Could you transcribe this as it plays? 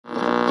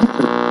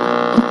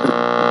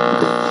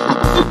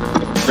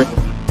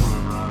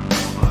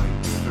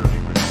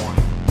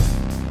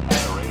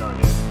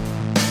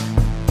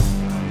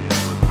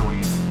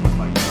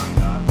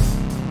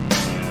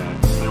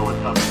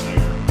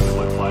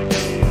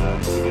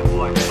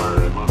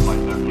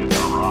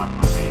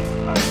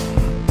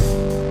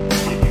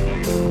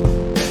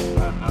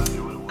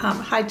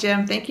Hi,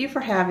 Jim. Thank you for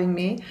having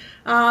me.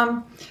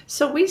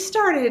 So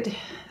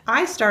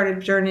I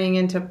started journeying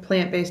into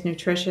plant-based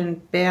nutrition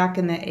back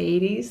in the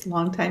 80s,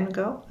 long time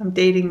ago. I'm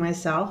dating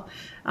myself.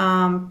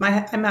 I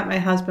met my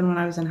husband when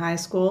I was in high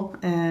school,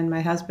 and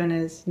my husband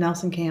is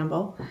Nelson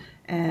Campbell,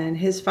 and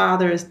his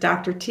father is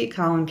Dr. T.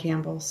 Colin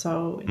Campbell.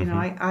 So, you know,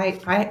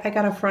 I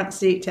got a front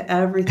seat to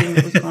everything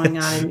that was going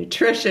on in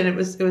nutrition. It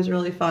was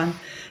really fun.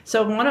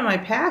 So one of my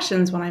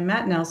passions when I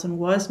met Nelson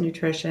was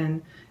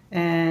nutrition.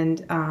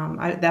 And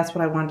that's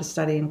what I wanted to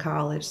study in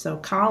college. So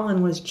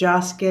Colin was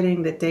just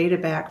getting the data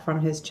back from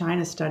his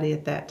China study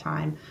at that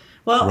time.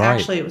 Well, Right.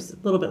 actually, it was a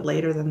little bit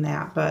later than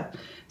that. But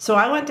so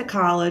I went to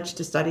college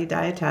to study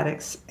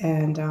dietetics,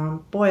 and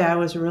boy, I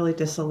was really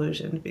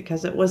disillusioned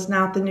because it was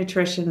not the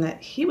nutrition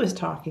that he was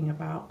talking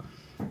about.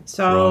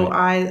 So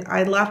Right.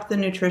 I left the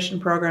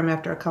nutrition program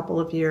after a couple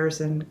of years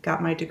and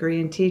got my degree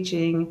in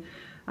teaching.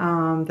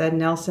 Then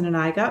Nelson and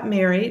I got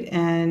married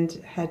and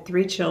had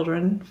 3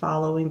 children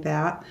following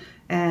that.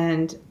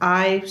 And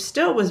I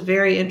still was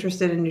very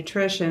interested in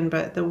nutrition,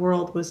 but the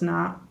world was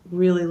not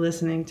really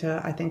listening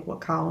to, I think, what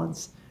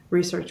Colin's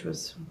research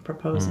was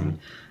proposing.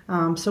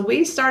 So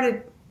we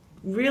started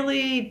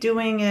really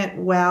doing it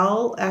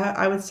well,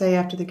 I would say,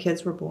 after the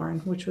kids were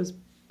born, which was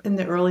in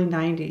the early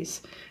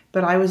 90s.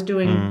 But I was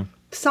doing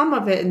some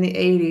of it in the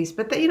 80s.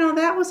 But, you know,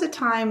 that was a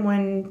time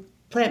when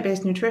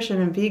plant-based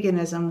nutrition and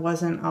veganism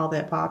wasn't all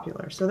that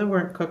popular. So there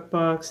weren't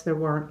cookbooks, there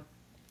weren't,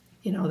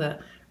 you know, the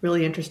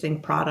really interesting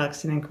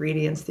products and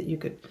ingredients that you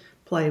could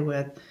play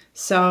with.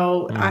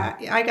 So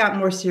I got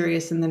more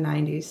serious in the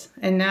 90s.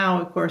 And now,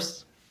 of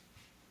course,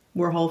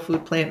 we're whole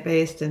food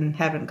plant-based and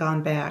haven't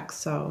gone back.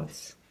 So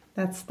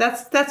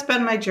that's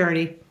been my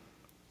journey.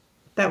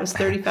 That was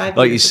 35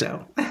 Like you years s-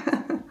 ago.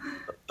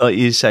 like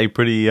you say,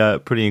 pretty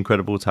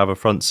incredible to have a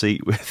front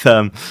seat with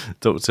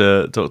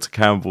Dr.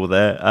 Campbell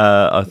there.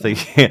 I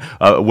think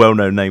a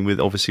well-known name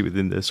obviously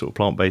within the sort of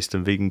plant-based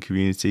and vegan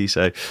community.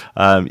 So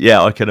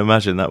yeah, I can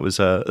imagine that was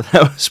that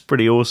was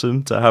pretty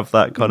awesome to have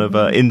that kind of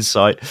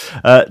insight.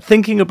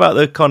 Thinking about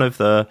the kind of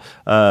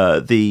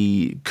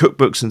the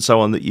cookbooks and so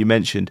on that you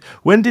mentioned,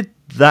 when did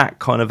that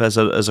kind of as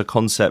a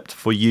concept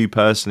for you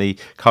personally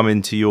come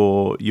into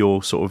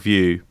your sort of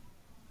view?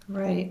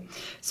 Right.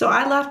 So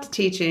I left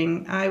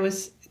teaching. I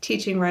was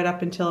teaching right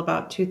up until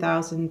about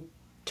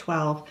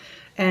 2012.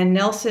 And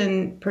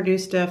Nelson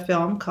produced a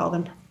film called,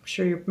 I'm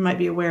sure you might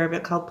be aware of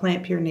it, called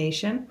PlantPure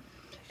Nation.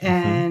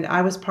 And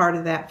I was part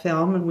of that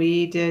film, and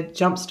we did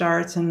jump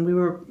starts, and we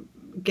were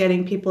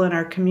getting people in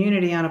our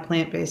community on a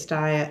plant-based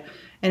diet.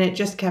 And it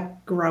just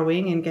kept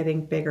growing and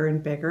getting bigger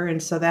and bigger.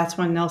 And so that's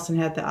when Nelson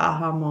had the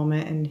aha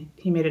moment, and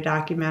he made a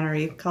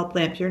documentary called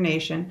PlantPure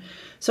Nation.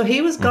 So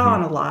he was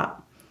gone a lot.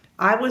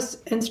 I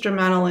was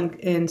instrumental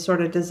in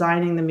sort of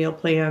designing the meal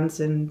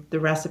plans and the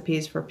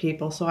recipes for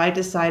people. So I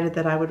decided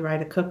that I would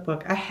write a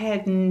cookbook. I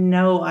had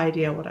no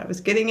idea what I was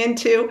getting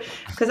into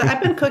because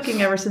I've been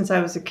cooking ever since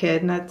I was a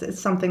kid, and it's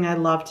something I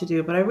love to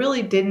do. But I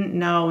really didn't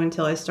know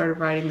until I started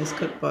writing this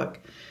cookbook.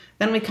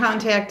 Then we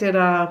contacted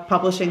a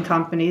publishing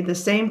company, the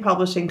same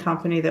publishing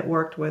company that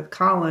worked with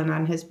Colin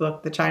on his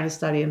book, The China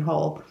Study in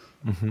Whole.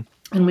 And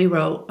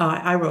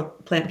I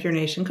wrote Plant Pure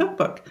Nation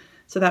Cookbook.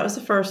 So that was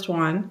the first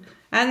one.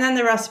 And then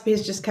the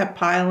recipes just kept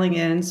piling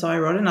in. So I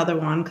wrote another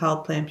one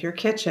called Plant Pure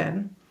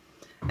Kitchen.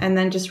 And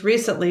then just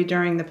recently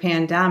during the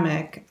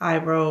pandemic, I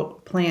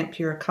wrote Plant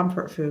Pure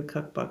Comfort Food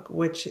Cookbook,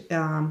 which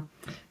kind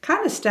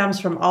of stems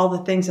from all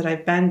the things that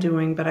I've been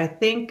doing. But I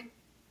think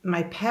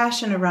my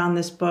passion around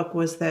this book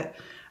was that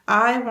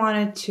I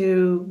wanted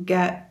to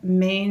get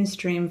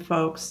mainstream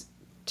folks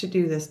to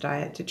do this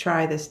diet, to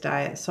try this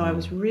diet. So I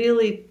was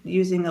really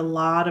using a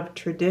lot of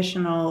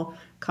traditional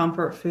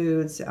comfort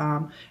foods,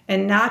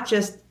 and not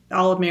just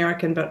all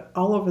American, but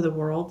all over the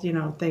world. You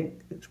know, think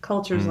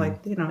cultures like,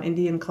 you know,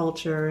 Indian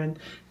culture and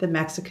the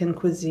Mexican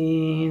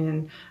cuisine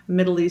and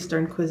Middle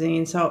Eastern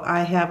cuisine. So I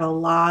have a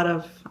lot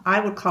of, I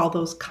would call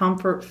those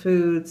comfort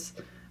foods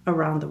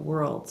around the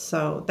world.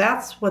 So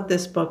that's what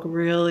this book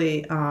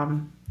really,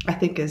 I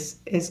think is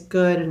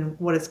good and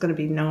what it's going to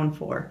be known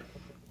for.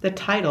 The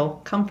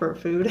title, Comfort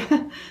Food.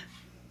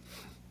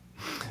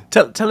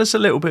 Tell us a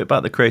little bit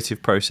about the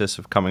creative process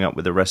of coming up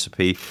with a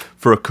recipe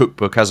for a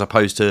cookbook as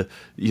opposed to,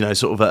 you know,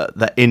 sort of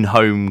that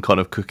in-home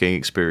kind of cooking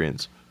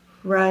experience.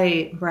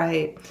 Right,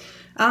 right.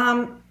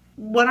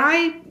 When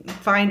I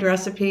find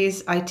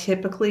recipes, I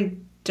typically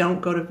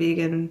don't go to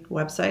vegan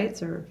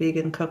websites or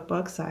vegan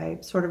cookbooks.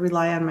 I sort of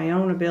rely on my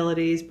own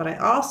abilities, but I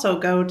also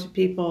go to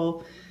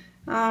people,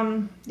 you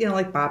know,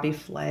 like Bobby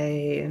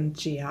Flay and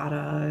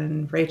Giada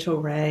and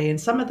Rachel Ray and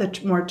some of the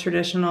more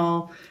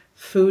traditional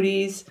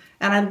foodies,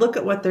 and I look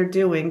at what they're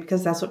doing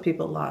because that's what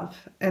people love.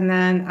 And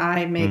then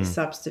I make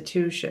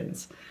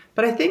substitutions.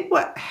 But I think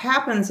what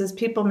happens is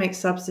people make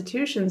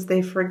substitutions.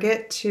 They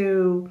forget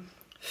to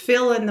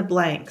fill in the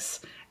blanks.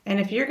 And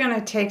if you're going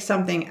to take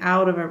something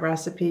out of a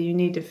recipe, you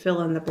need to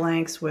fill in the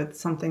blanks with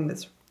something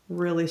that's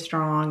really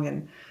strong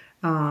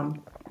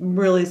and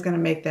really is going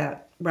to make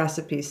that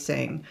recipe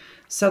sing.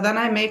 So then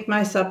I make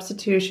my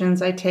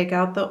substitutions. I take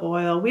out the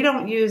oil. We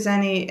don't use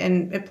any,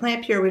 and at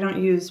PlantPure, we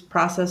don't use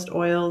processed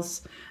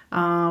oils.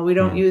 We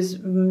don't use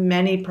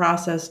many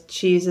processed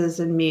cheeses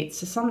and meats.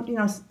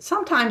 So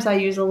sometimes I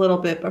use a little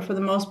bit, but for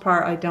the most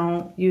part, I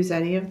don't use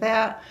any of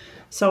that.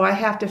 So I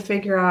have to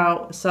figure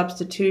out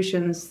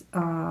substitutions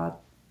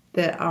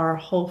that are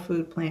whole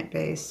food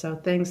plant-based. So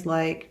things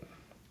like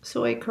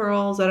soy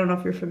curls. I don't know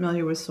if you're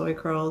familiar with soy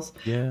curls.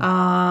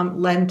 Yeah.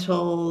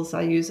 Lentils.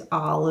 I use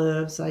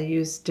olives. I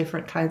use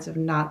different kinds of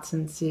nuts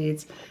and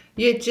seeds.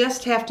 You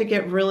just have to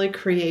get really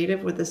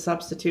creative with the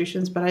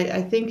substitutions. But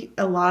I think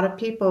a lot of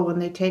people, when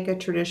they take a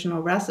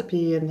traditional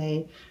recipe and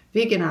they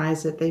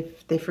veganize it,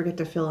 they forget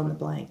to fill in the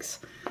blanks.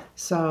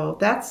 So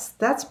that's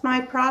my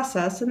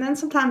process. And then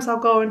sometimes I'll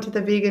go into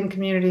the vegan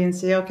community and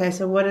say, okay,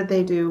 so what did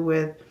they do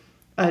with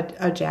a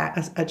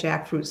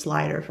jackfruit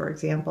slider, for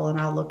example? And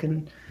I'll look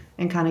and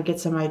kind of get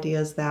some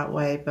ideas that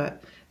way.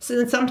 But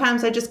so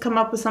sometimes I just come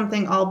up with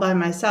something all by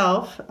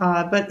myself,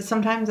 but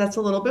sometimes that's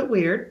a little bit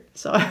weird.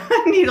 So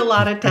I need a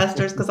lot of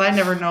testers because I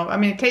never know. I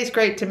mean, it tastes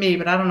great to me,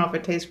 but I don't know if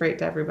it tastes great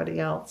to everybody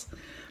else.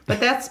 But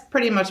that's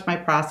pretty much my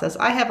process.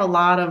 I have a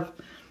lot of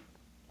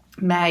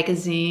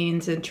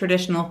magazines and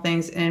traditional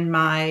things in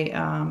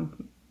my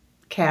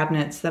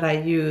cabinets that I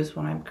use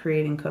when I'm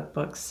creating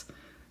cookbooks.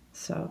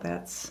 So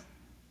that's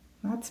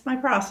my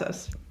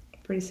process.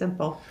 Pretty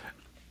simple.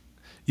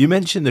 You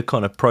mentioned the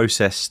kind of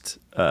processed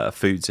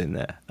foods in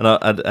there,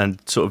 and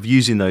sort of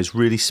using those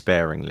really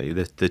sparingly,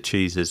 the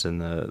cheeses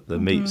and the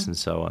meats and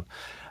so on.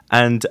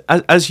 And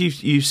as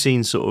you've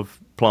seen sort of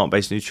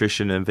plant-based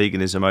nutrition and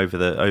veganism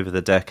over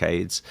the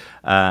decades,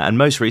 and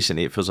most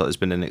recently it feels like there's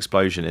been an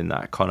explosion in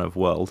that kind of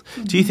world.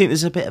 Do you think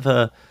there's a bit of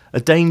a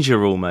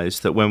danger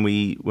almost that when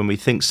we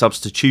think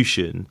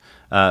substitution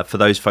for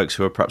those folks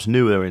who are perhaps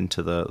newer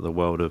into the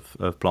world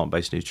of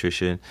plant-based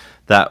nutrition,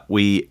 that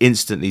we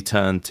instantly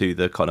turn to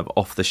the kind of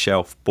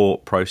off-the-shelf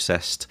bought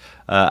processed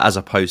as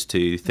opposed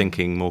to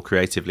thinking more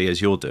creatively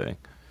as you're doing?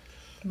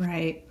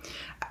 Right.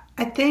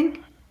 I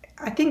think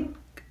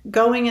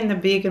going in the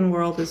vegan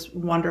world is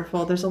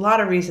wonderful. There's a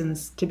lot of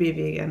reasons to be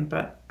vegan,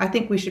 but I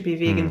think we should be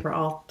vegan for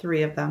all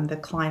three of them. The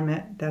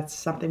climate, that's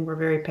something we're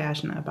very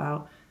passionate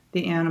about.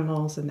 The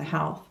animals and the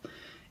health.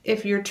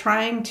 If you're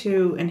trying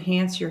to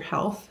enhance your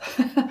health,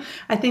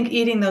 I think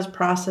eating those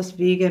processed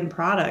vegan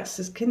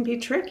products can be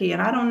tricky.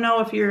 And I don't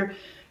know if you're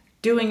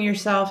doing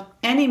yourself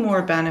any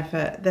more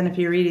benefit than if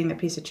you're eating the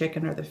piece of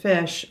chicken or the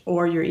fish,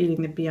 or you're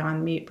eating the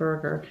Beyond Meat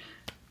burger.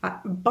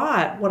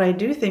 But what I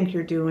do think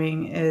you're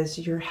doing is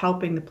you're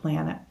helping the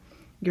planet.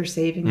 You're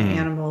saving the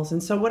animals.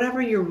 And so whatever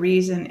your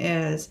reason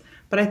is,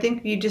 but I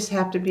think you just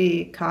have to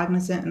be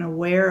cognizant and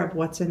aware of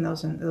what's in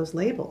those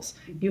labels.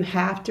 You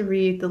have to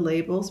read the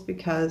labels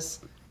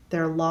because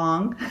they're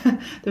long.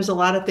 There's a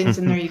lot of things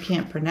in there you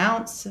can't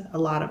pronounce, a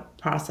lot of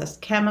processed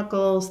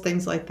chemicals,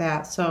 things like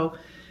that. So,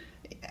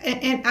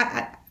 and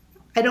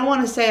I don't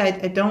want to say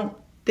I don't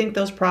think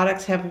those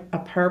products have a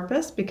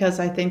purpose, because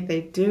I think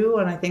they do,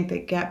 and I think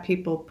they get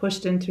people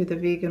pushed into the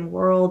vegan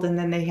world, and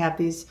then they have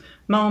these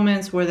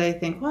moments where they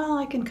think, well,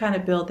 I can kind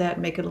of build that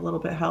and make it a little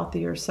bit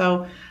healthier.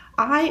 So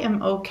I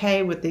am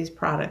okay with these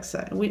products.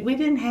 We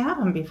didn't have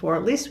them before.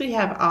 At least we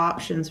have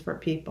options for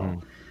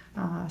people.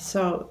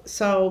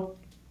 So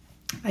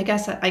I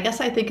guess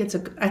I think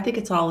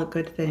it's all a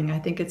good thing. I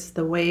think it's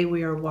the way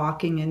we are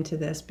walking into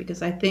this,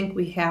 because I think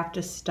we have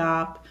to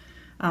stop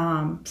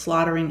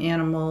slaughtering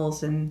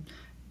animals and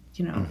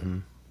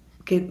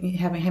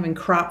having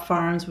crop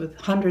farms with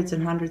hundreds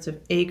and hundreds of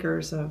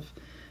acres of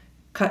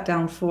cut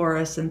down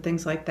forests and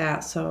things like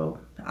that. So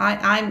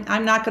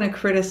I'm not going to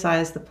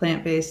criticize the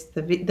plant-based,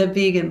 the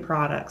vegan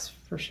products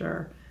for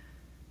sure.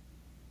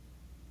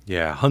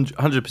 Yeah,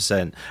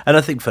 100%. And I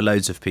think for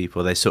loads of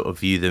people, they sort of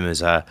view them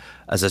as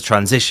a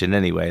transition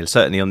anyway.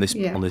 Certainly on this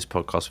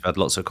podcast, we've had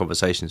lots of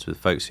conversations with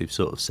folks who've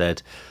sort of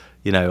said,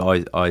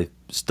 I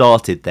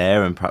started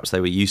there and perhaps they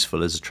were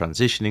useful as a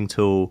transitioning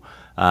tool,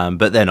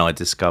 but then I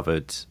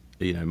discovered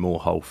more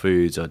whole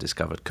foods, I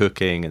discovered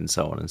cooking and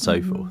so on and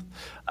so forth.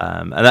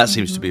 And that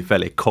seems to be a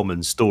fairly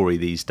common story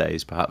these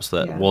days, perhaps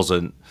that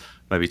wasn't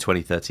maybe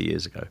 20, 30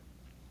 years ago.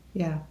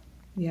 Yeah.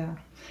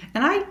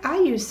 And I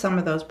use some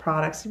of those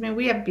products. I mean,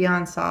 we have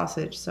Beyond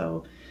Sausage,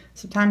 so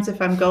sometimes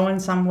if I'm going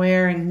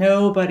somewhere and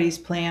nobody's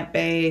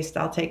plant-based,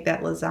 I'll take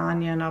that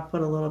lasagna and I'll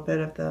put a little bit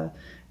of the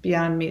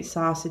Beyond Meat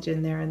sausage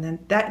in there, and then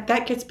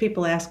that gets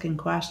people asking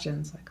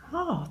questions like,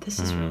 oh, this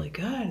is really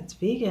good, it's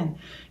vegan,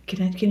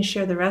 can you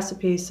share the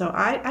recipe? So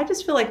I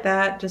just feel like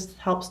that just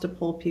helps to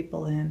pull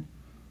people in.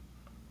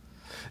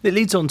 It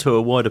leads on to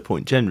a wider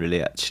point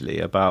generally, actually,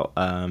 about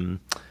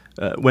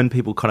when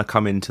people kind of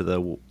come into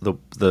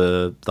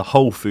the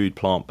whole food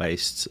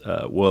plant-based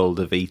world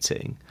of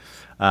eating,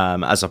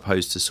 as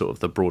opposed to sort of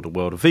the broader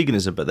world of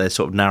veganism, but they're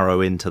sort of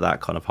narrow into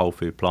that kind of whole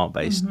food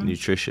plant-based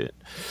nutrition.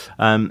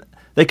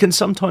 They can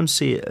sometimes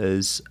see it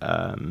as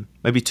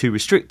maybe too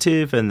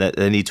restrictive, and that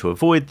they need to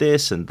avoid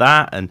this and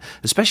that. And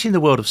especially in the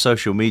world of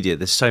social media,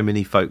 there's so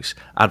many folks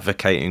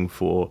advocating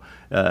for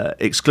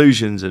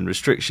exclusions and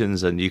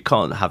restrictions, and you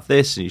can't have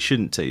this and you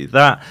shouldn't do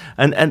that.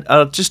 And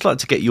I'd just like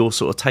to get your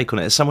sort of take on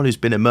it. As someone who's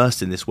been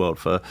immersed in this world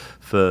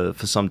for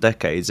some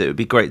decades, it would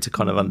be great to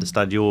kind of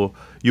understand your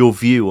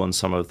view on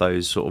some of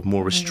those sort of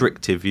more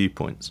restrictive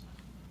viewpoints.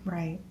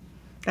 Right.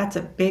 That's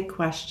a big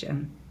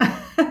question.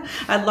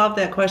 I love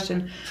that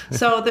question.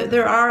 So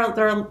there are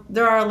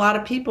a lot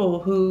of people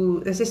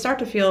who, as they start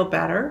to feel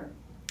better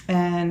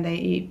and they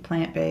eat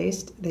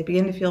plant-based, they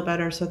begin to feel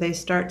better, so they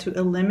start to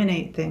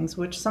eliminate things,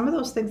 which some of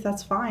those things,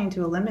 that's fine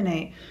to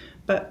eliminate.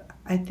 But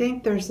I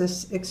think there's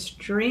this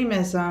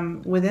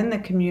extremism within the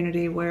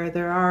community where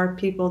there are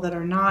people that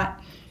are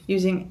not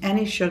using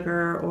any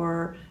sugar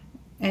or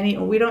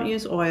we don't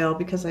use oil,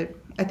 because I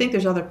think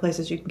there's other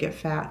places you can get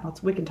fat.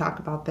 We can talk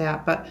about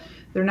that, but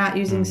they're not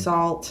using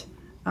salt,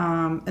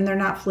 and they're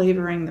not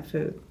flavoring the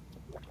food.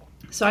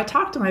 So I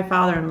talked to my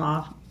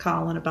father-in-law,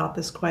 Colin, about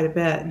this quite a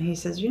bit, and he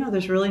says,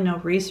 there's really no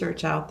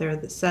research out there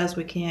that says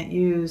we can't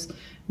use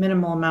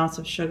minimal amounts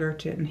of sugar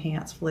to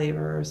enhance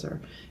flavors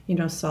or,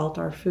 salt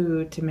our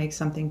food to make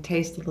something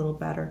taste a little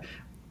better.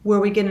 Where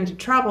we get into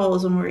trouble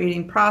is when we're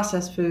eating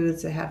processed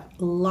foods that have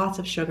lots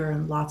of sugar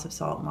and lots of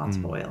salt and lots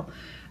of oil.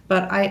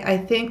 But I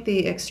think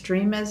the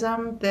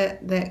extremism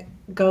that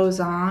goes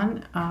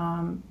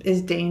on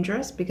is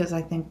dangerous, because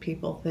I think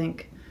people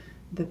think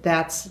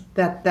that's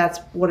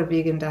what a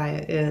vegan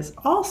diet is.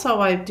 Also,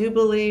 I do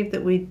believe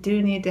that we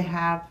do need to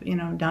have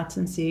nuts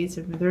and seeds.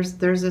 There's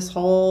this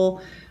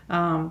whole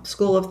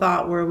school of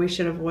thought where we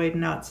should avoid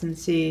nuts and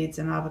seeds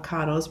and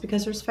avocados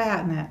because there's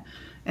fat in it.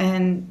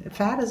 And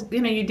fat is,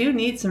 you do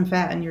need some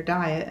fat in your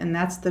diet, and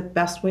that's the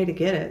best way to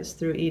get it, is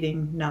through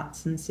eating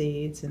nuts and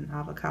seeds and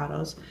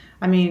avocados.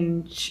 I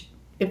mean,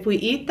 if we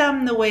eat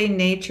them the way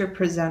nature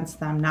presents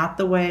them, not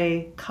the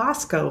way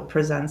Costco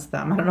presents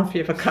them. I don't know if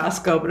you have a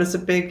Costco, but it's a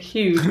big,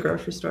 huge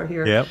grocery store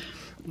here. Yep.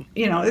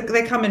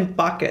 They come in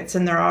buckets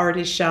and they're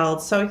already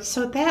shelled. So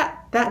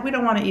that we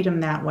don't want to eat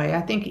them that way.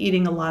 I think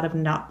eating a lot of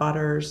nut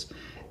butters,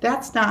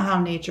 that's not how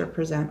nature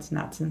presents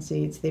nuts and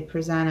seeds. They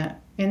present it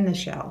in the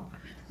shell.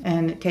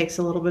 And it takes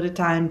a little bit of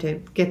time to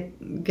get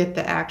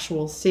the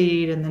actual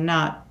seed and the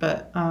nut.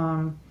 But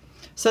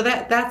so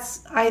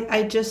that's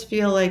I just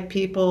feel like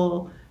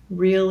people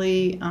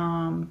really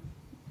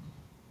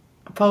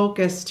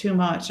focus too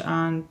much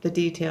on the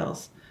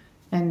details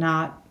and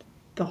not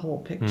the whole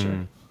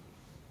picture.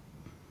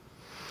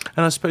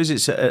 And I suppose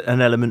it's an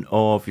element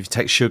of, if you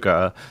take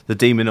sugar, the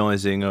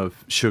demonizing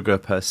of sugar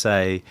per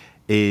se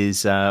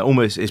is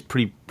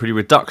pretty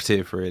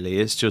reductive, really.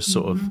 It's just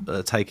sort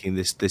of taking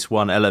this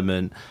one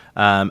element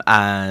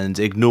and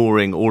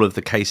ignoring all of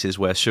the cases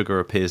where sugar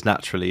appears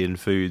naturally in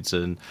foods,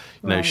 and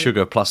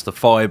sugar plus the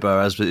fiber,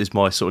 as is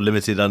my sort of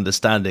limited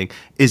understanding,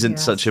 isn't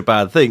such a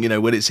bad thing.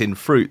 When it's in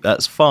fruit,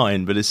 that's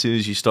fine, but as soon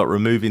as you start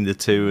removing the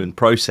two and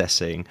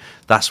processing,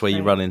 that's where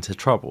you run into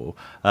trouble.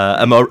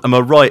 Am I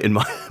right in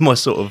my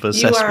sort of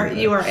assessment?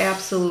 You are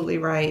absolutely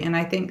right, and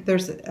I think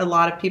there's a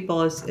lot of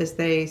people as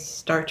they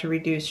start to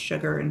reduce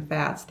sugar and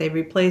fats, they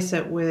replace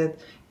it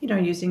with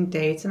using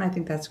dates, and I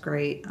think that's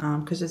great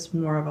because it's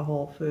more of a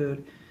whole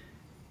food.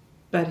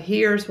 But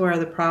here's where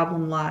the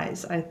problem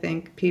lies. I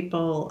think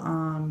people,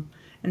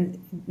 and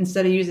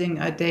instead of using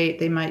a date,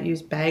 they might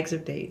use bags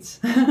of dates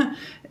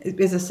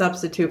as a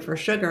substitute for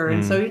sugar.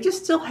 And so you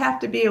just still have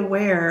to be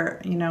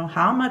aware,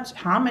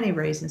 how many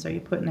raisins are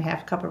you putting? A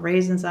half cup of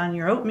raisins on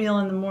your oatmeal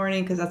in the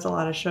morning, because that's a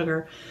lot of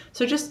sugar.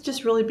 So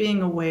just really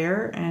being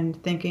aware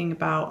and thinking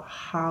about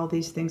how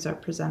these things are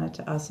presented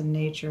to us in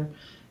nature.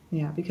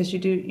 Yeah, because you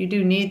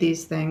do need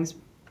these things.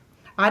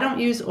 I don't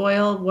use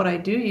oil. What I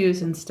do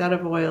use instead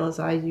of oil is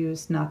I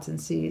use nuts and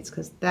seeds,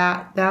 because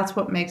that's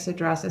what makes a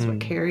dress. It's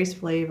what carries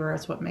flavor.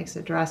 It's what makes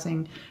a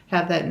dressing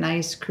have that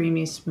nice,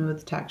 creamy,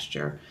 smooth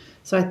texture.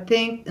 So I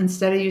think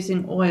instead of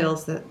using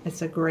oils, that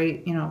it's a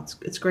great,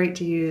 it's great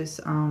to use,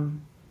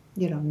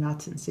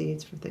 nuts and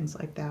seeds for things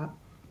like that.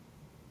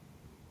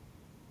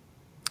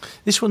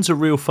 This one's a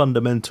real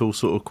fundamental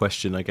sort of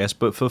question, I guess,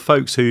 but for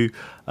folks who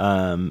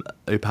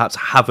perhaps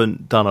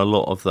haven't done a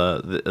lot of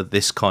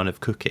this kind of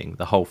cooking,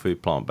 the whole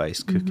food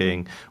plant-based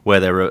cooking, where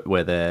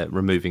they're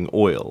removing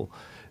oil,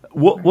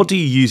 what do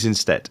you use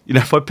instead?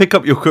 If I pick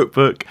up your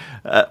cookbook,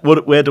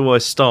 where do I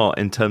start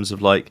in terms of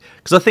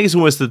because I think it's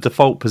almost the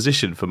default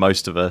position for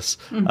most of us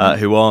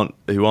who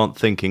aren't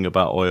thinking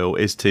about oil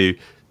is to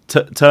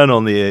turn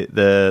on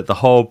the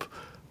hob,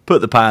 put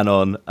the pan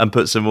on and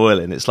put some oil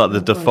in. It's like the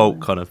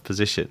default kind of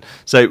position.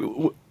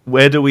 So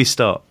where do we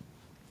start?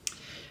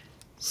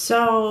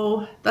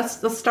 So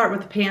let's start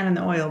with the pan and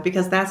the oil,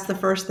 because that's the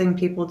first thing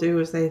people do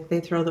is they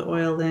throw the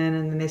oil in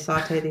and then they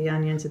saute the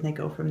onions and they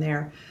go from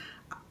there.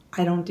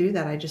 I don't do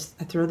that. I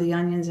throw the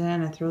onions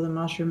in, I throw the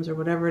mushrooms or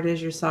whatever it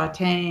is you're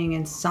sautéing,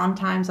 and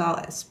sometimes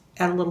I'll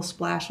add a little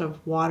splash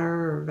of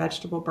water or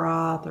vegetable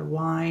broth or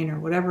wine or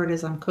whatever it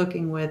is I'm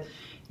cooking with.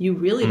 You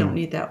really don't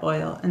need that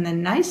oil. And the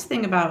nice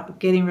thing about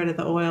getting rid of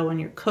the oil when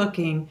you're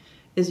cooking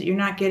is that you're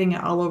not getting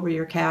it all over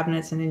your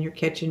cabinets and in your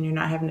kitchen. You're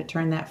not having to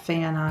turn that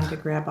fan on to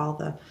grab all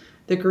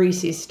the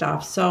greasy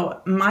stuff.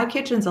 So my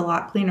kitchen's a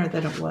lot cleaner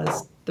than it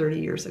was 30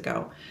 years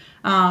ago.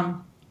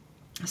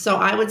 So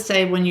I would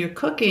say when you're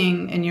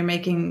cooking and you're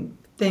making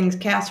things,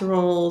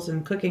 casseroles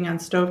and cooking on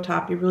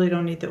stovetop, you really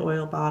don't need the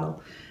oil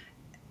bottle.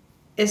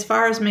 As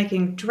far as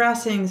making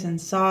dressings and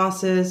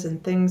sauces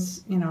and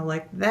things,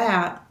 like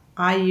that,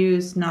 I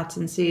use nuts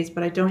and seeds,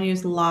 but I don't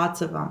use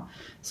lots of them.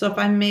 So if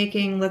I'm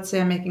making, let's say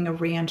I'm making a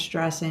ranch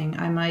dressing,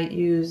 I might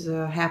use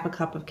a half a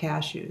cup of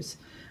cashews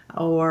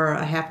or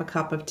a half a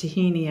cup of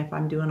tahini if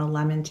I'm doing a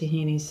lemon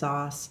tahini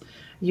sauce.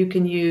 You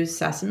can use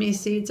sesame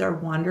seeds, are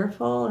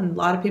wonderful, and a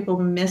lot of people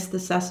miss the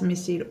sesame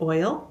seed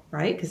oil,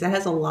 right? Because that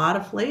has a lot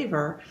of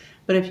flavor.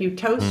 But if you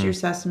toast your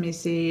sesame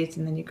seeds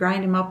and then you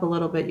grind them up a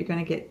little bit, you're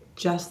going to get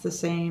just the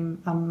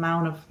same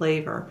amount of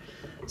flavor.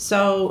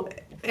 So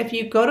if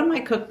you go to my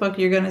cookbook,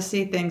 you're going to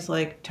see things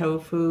like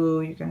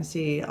tofu, you're going to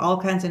see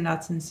all kinds of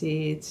nuts and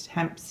seeds,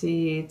 hemp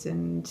seeds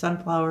and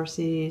sunflower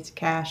seeds,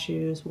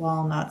 cashews,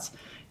 walnuts.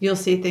 You'll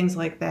see things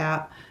like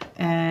that,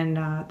 and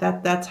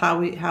that's how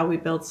we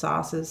build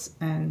sauces.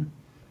 And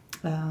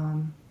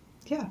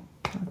yeah,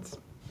 that's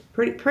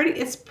pretty.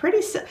 It's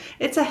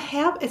a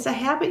habit. It's a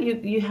habit.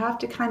 You have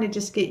to kind of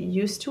just get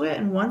used to it,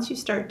 and once you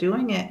start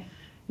doing it,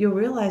 you'll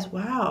realize,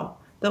 wow,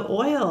 the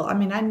oil. I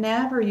mean, I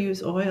never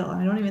use oil.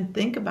 I don't even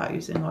think about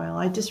using oil.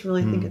 I just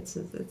really think it's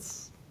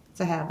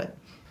a habit.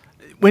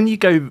 When you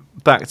go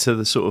back to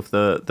the sort of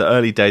the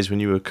early days when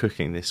you were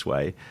cooking this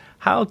way,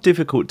 how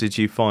difficult did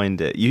you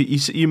find it?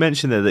 You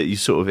mentioned there that you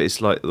sort of,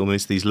 it's like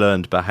almost these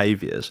learned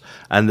behaviours,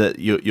 and that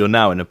you're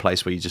now in a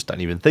place where you just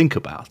don't even think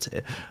about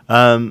it.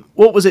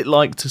 What was it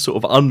like to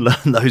sort of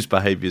unlearn those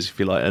behaviours, if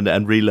you like,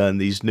 and relearn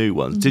these new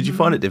ones? Did you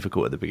find it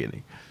difficult at the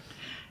beginning?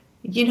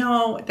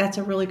 That's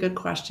a really good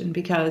question,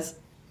 because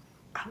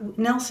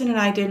Nelson and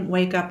I didn't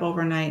wake up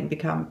overnight and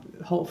become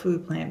whole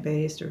food,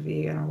 plant-based or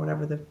vegan or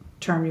whatever the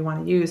term you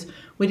want to use.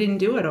 We didn't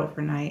do it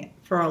overnight.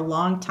 For a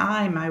long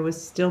time, I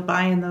was still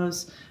buying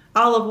those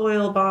olive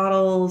oil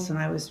bottles, and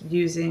I was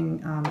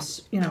using,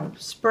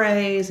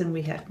 sprays, and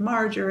we had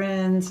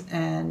margarines,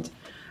 and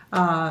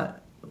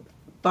but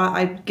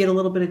I'd get a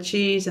little bit of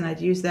cheese, and I'd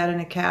use that in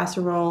a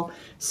casserole.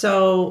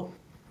 So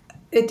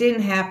it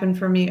didn't happen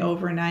for me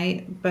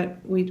overnight, but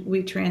we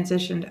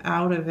transitioned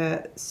out of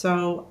it.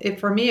 So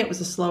for me, it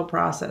was a slow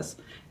process,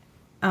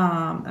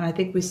 and I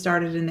think we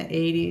started in the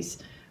 80s.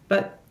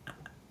 But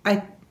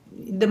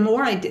the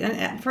more I did,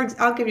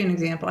 I'll give you an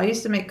example. I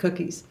used to make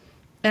cookies.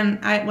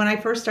 And when I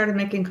first started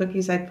making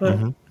cookies, I'd put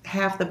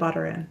half the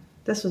butter in.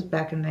 This was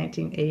back in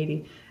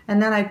 1980. And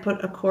then I'd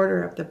put a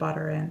quarter of the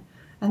butter in.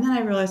 And then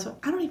I realized, well,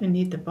 I don't even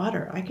need the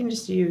butter. I can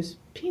just use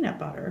peanut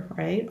butter,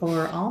 right?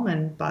 Or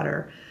almond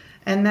butter.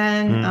 And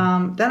then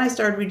I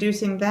started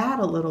reducing that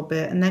a little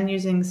bit, and then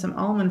using some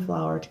almond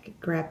flour to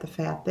grab the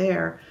fat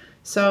there.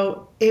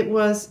 So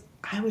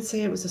I would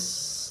say it was a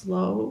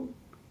slow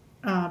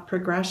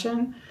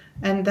progression.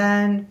 And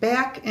then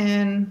back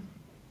in,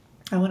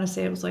 I want to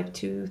say it was like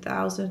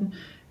 2000,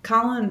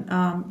 Colin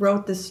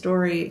wrote this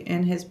story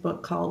in his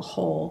book called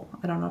Whole.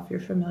 I don't know if you're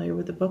familiar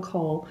with the book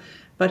Whole,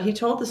 but he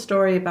told the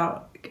story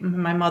about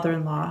my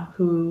mother-in-law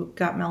who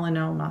got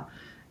melanoma,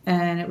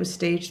 and it was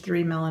stage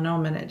 3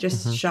 melanoma, and it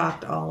just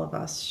shocked all of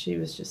us. She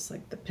was just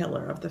like the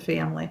pillar of the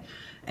family.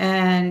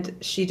 And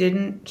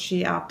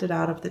she opted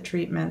out of the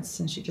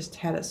treatments, and she just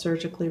had it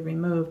surgically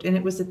removed. And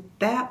it was at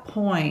that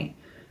point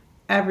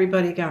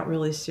everybody got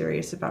really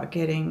serious about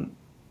getting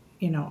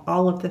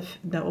all of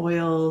the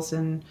oils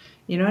and,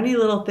 any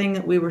little thing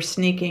that we were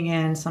sneaking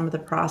in, some of the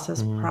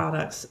processed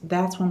products.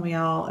 That's when we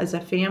all, as a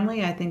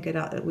family, I think it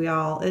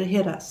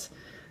hit us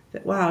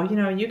that, wow,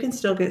 you can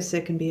still get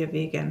sick and be a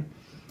vegan,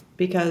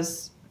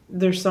 because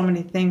there's so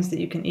many things that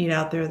you can eat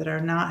out there that are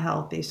not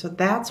healthy. So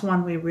that's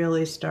when we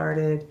really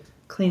started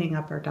cleaning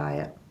up our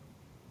diet.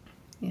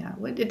 Yeah,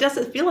 it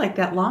doesn't feel like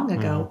that long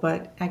ago,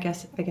 but I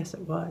guess it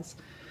was.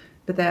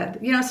 But that,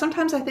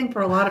 sometimes I think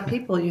for a lot of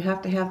people, you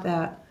have to have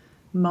that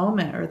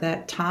moment or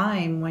that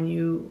time when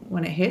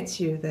it hits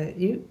you that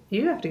you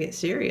have to get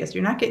serious.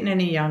 You're not getting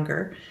any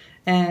younger,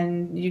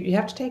 and you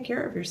have to take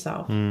care of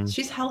yourself.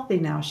 She's healthy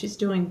now. She's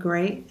doing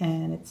great,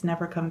 and it's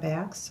never come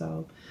back.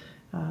 So,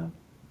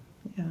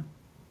 yeah,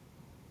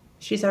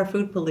 she's our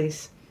food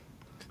police.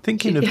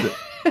 Thinking of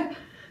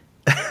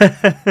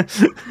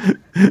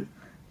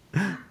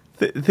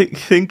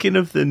thinking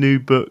of the new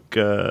book,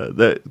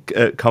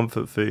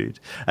 Comfort Food,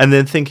 and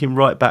then thinking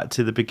right back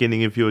to the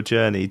beginning of your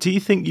journey, do you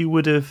think you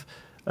would have,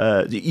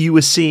 you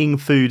were seeing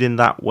food in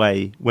that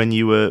way when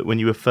you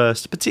were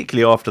first,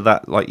 particularly after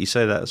that, like you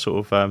say, that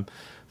sort of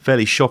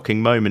fairly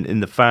shocking moment in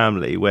the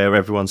family where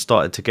everyone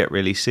started to get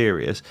really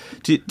serious?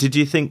 Did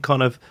you think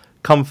kind of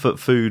comfort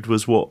food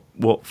was what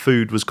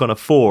food was kind of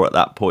for at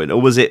that point,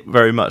 or was it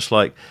very much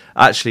like,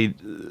 actually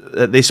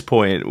at this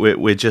point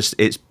we're just,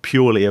 it's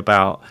purely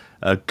about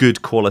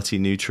good quality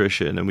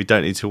nutrition, and we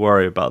don't need to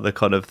worry about the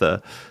kind of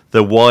the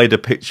wider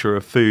picture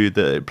of food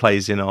that it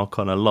plays in our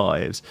kind of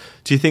lives?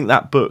 Do you think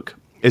that book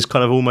is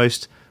kind of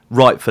almost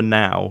right for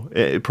now?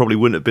 It probably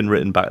wouldn't have been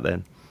written back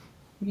then.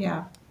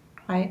 Yeah,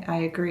 I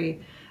agree.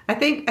 I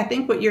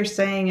think what you're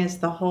saying is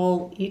the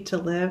whole eat to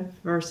live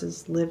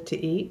versus live to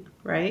eat,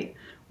 right?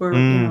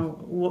 Where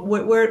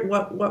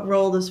what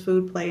role does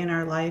food play in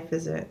our life?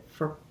 Is it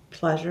for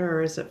pleasure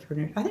or is it for?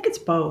 I think it's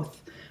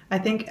both. I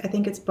think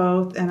it's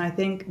both, and I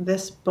think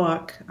this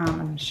book. I'm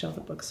going to show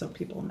the book so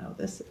people know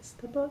this is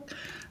the book.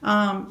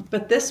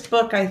 But this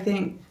book, I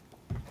think,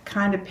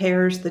 kind of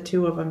pairs the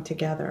two of them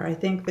together. I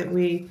think that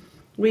we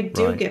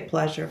do get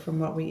pleasure from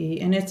what we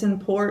eat, and it's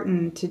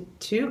important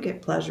to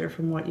get pleasure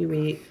from what you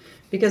eat,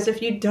 because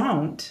if you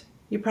don't,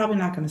 you're probably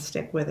not going to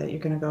stick with it. You're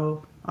going to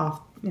go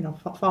off,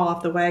 fall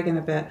off the wagon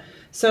a bit.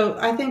 So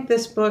I think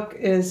this book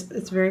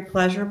it's very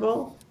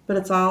pleasurable, but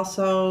it's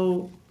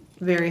also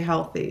very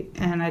healthy.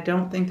 And I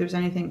don't think there's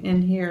anything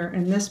in here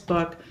in this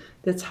book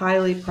that's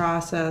highly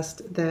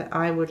processed that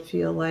I would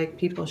feel like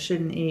people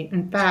shouldn't eat.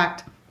 In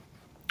fact,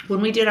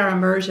 when we did our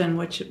immersion,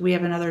 which we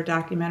have another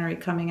documentary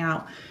coming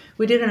out,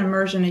 we did an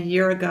immersion a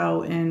year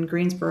ago in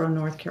Greensboro,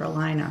 North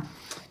Carolina.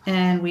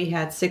 And we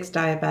had 6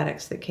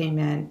 diabetics that came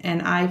in,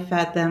 and I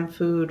fed them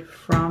food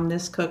from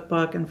this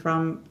cookbook and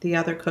from the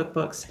other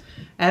cookbooks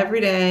every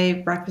day,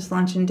 breakfast,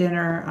 lunch, and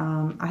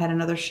dinner. I had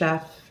another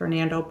chef,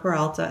 Fernando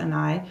Peralta,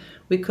 and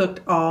we cooked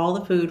all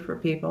the food for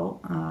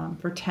people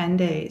for 10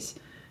 days.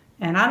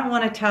 And I don't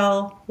want to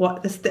tell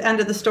this is the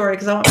end of the story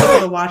because I want people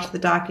to watch the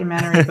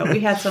documentary, but we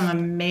had some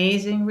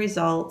amazing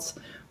results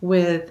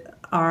with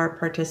our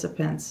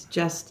participants,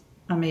 just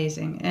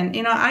amazing.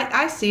 And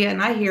I see it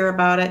and I hear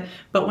about it,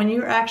 but when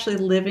you're actually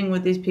living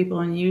with these people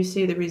and you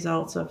see the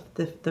results of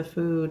the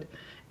food,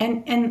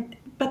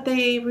 but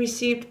they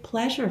received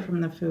pleasure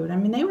from the food. I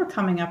mean, they were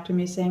coming up to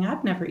me saying,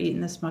 I've never eaten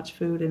this much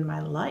food in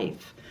my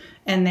life,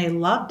 and they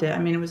loved it. I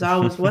mean, it was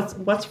always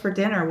what's for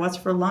dinner, what's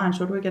for lunch,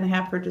 what are we going to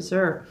have for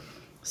dessert?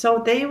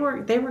 So they were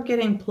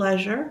getting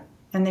pleasure,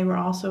 and they were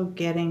also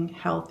getting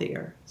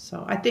healthier.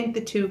 So I think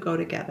the two go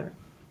together.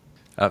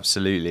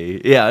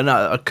 Absolutely. Yeah, and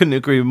I couldn't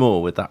agree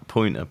more with that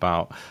point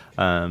about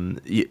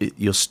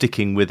you're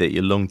sticking with it,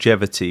 your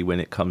longevity when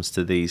it comes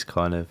to these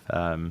kind of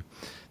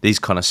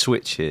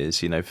switches.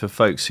 For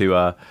folks who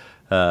are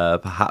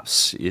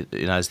perhaps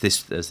as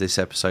this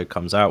episode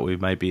comes out, we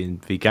may be in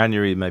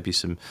veganuary, maybe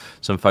some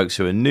folks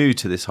who are new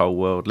to this whole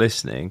world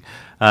listening,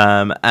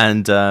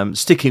 and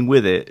sticking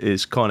with it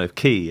is kind of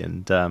key.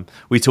 And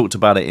we talked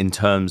about it in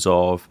terms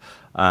of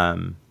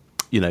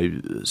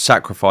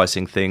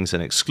sacrificing things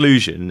and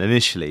exclusion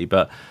initially,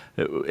 but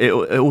it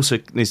also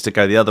needs to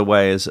go the other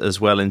way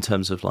as well, in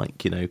terms of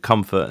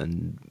comfort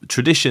and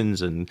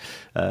traditions and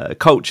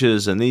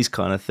cultures and these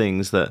kind of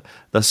things that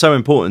are so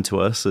important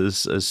to us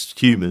as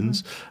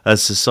humans,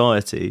 as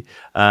society.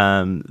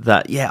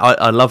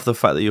 I love the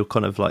fact that you're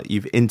kind of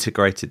you've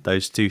integrated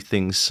those two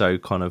things so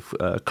kind of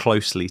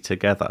closely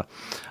together.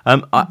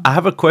 I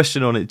have a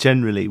question on it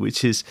generally,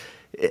 which is,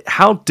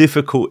 how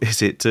difficult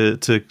is it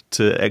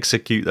to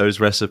execute those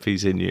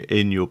recipes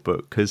in your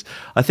book? Because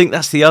I think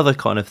that's the other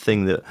kind of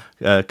thing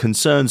that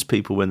concerns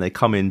people when they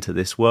come into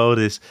this world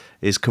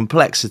is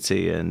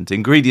complexity and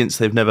ingredients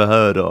they've never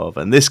heard of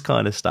and this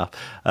kind of stuff.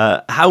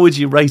 How would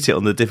you rate it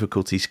on the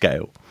difficulty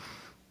scale?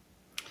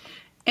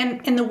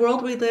 In the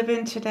world we live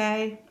in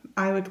today,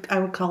 I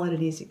would call it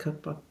an easy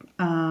cookbook.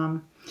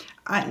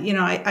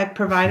 I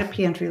provide a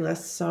pantry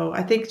list, so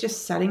I think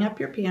just setting up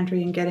your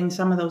pantry and getting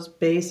some of those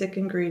basic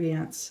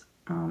ingredients.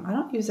 I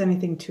don't use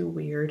anything too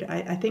weird.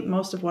 I think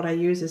most of what I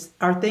use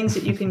are things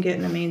that you can get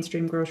in a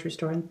mainstream grocery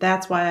store, and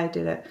that's why I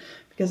did it,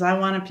 because I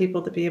wanted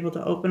people to be able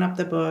to open up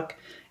the book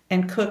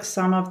and cook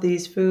some of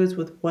these foods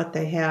with what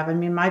they have. I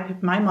mean,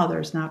 my mother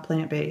is not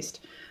plant-based.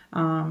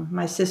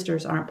 My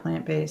sisters aren't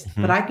plant-based,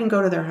 but I can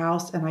go to their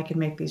house and I can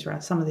make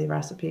some of the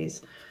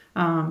recipes.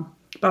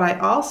 But I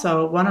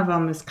also, one of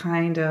them is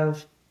kind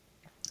of,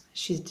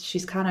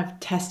 she's kind of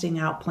testing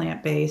out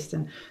plant-based.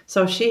 And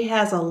so she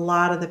has a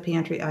lot of the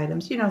pantry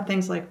items,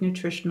 things like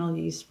nutritional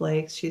yeast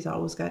flakes. She's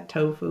always got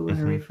tofu in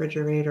her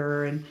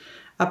refrigerator, and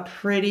a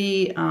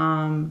pretty, a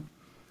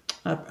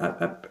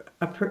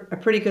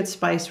pretty good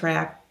spice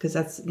rack, because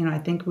that's, I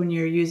think when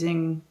you're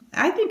using,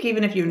 I think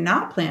even if you're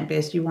not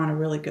plant-based, you want a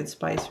really good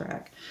spice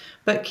rack.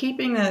 But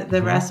keeping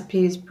the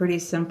recipes pretty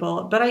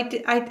simple. But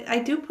I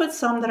do put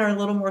some that are a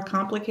little more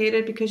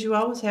complicated, because you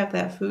always have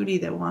that foodie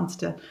that wants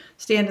to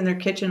stand in their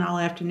kitchen all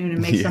afternoon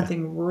and make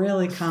something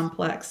really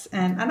complex.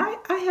 And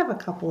I have a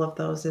couple of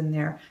those in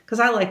there, because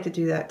I like to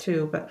do that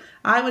too. But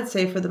I would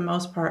say for the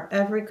most part,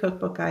 every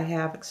cookbook I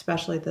have,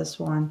 especially this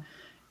one,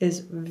 is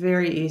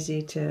very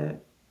easy to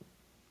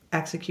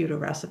execute a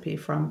recipe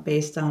from,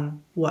 based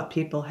on what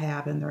people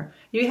have in there.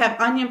 You have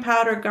onion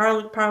powder,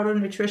 garlic powder,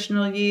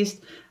 nutritional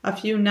yeast, a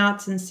few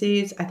nuts and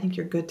seeds. I think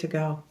you're good to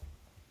go.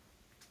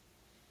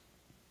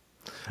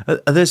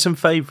 Are there some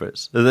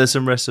favourites? Are there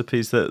some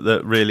recipes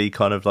that really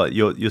kind of like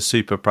you're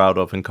super proud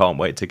of and can't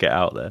wait to get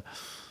out there?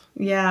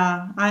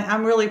 Yeah,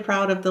 I'm really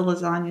proud of the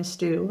lasagna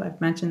stew.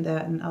 I've mentioned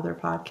that in other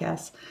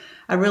podcasts.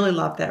 I really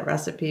love that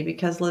recipe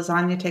because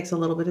lasagna takes a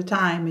little bit of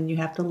time and you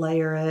have to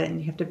layer it and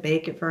you have to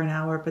bake it for an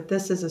hour. But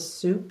this is a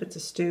soup, it's a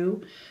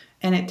stew,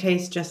 and it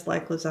tastes just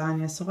like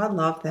lasagna. So I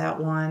love that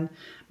one.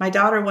 My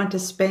daughter went to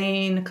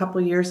Spain a couple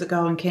years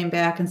ago and came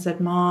back and said,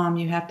 Mom,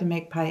 you have to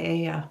make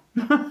paella.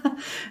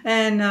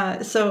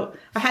 And so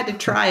I had to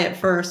try it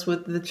first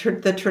with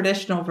the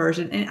traditional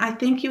version. And I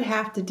think you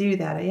have to do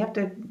that. You have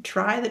to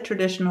try the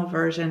traditional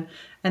version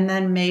and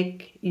then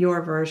make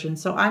your version.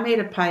 So I made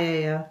a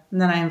paella and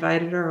then I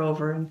invited her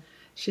over and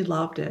she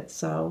loved it.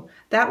 So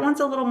that one's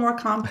a little more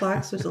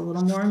complex. There's a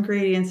little more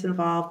ingredients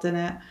involved in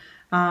it.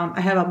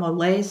 I have a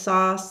mole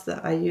sauce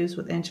that I use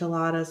with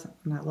enchiladas,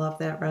 and I love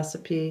that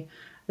recipe.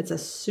 It's a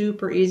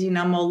super easy.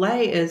 Now, mole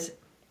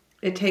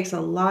it takes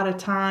a lot of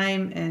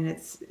time, and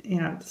it's,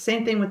 the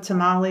same thing with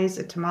tamales,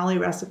 a tamale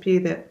recipe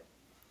that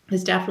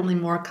is definitely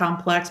more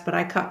complex, but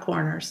I cut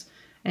corners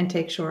and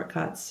take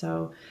shortcuts.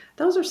 So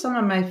those are some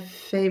of my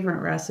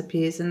favorite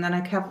recipes. And then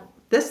I have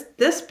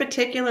this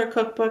particular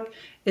cookbook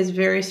is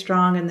very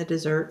strong in the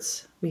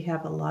desserts. We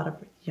have a lot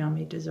of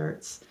yummy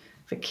desserts.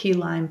 A key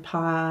lime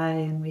pie,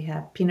 and we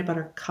have peanut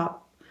butter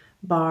cup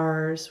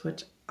bars,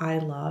 which I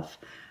love.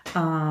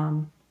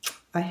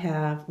 I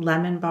have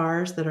lemon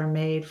bars that are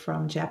made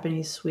from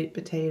Japanese sweet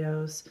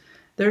potatoes.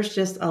 There's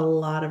just a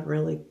lot of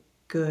really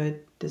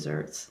good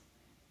desserts.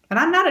 And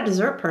I'm not a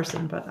dessert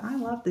person, but I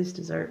love these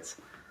desserts.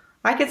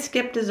 I could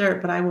skip dessert,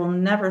 but I will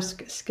never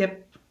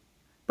skip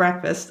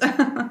breakfast.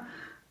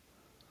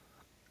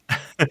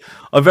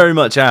 I very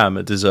much am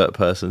a dessert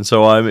person,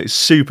 so I'm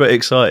super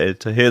excited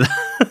to hear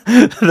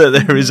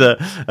that there is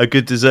a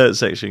good dessert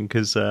section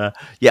because I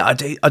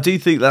do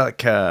think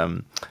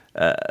that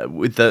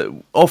with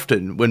the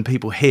often when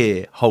people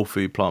hear whole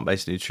food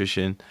plant-based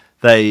nutrition,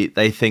 they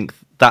think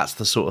that's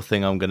the sort of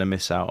thing I'm going to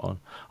miss out on.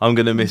 I'm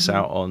going to miss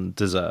out on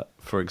dessert,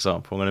 for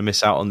example. I'm going to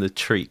miss out on the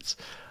treats.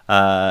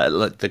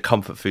 Like the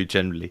comfort food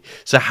generally.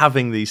 So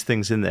having these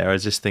things in there, I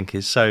just think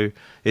is so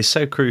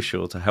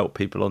crucial to help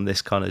people on this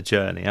kind of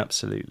journey.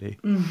 Absolutely.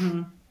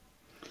 Mm-hmm.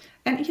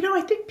 And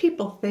I think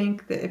people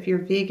think that if you're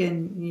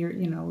vegan,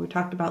 we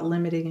talked about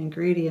limiting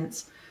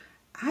ingredients.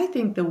 I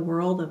think the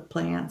world of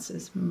plants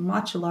is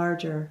much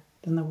larger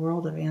than the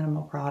world of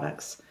animal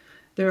products.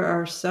 There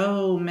are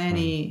so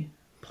many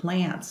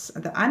plants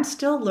that I'm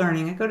still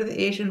learning. I go to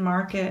the Asian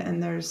market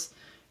and there's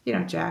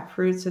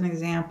jackfruit's an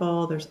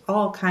example. There's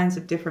all kinds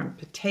of different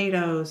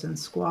potatoes and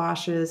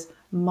squashes,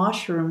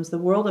 mushrooms. The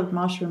world of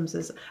mushrooms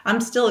I'm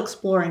still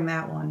exploring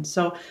that one.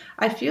 So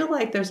I feel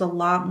like there's a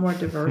lot more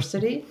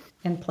diversity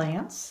in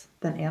plants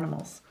than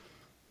animals.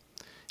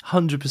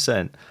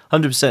 100%.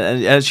 And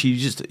actually,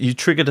 you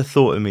triggered a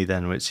thought in me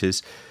then, which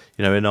is,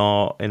 in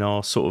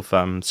our sort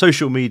of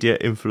social media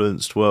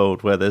influenced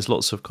world where there's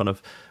lots of kind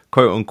of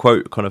quote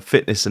unquote kind of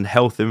fitness and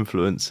health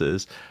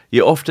influencers,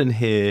 you often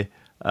hear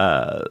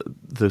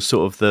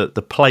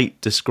the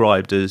plate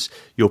described as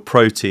your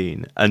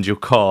protein and your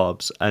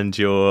carbs and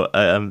your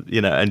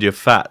and your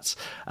fats,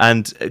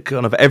 and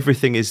kind of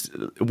everything is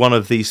one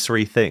of these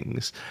three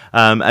things.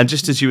 And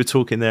just as you were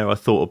talking there, I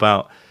thought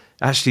about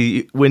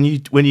actually when you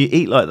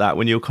eat like that,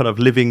 when you're kind of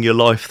living your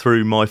life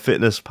through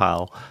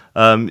MyFitnessPal,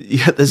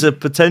 there's a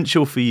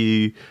potential for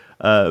you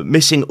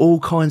missing all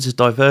kinds of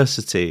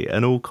diversity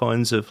and all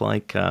kinds of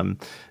like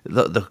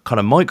the kind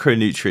of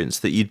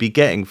micronutrients that you'd be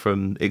getting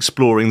from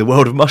exploring the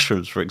world of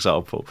mushrooms, for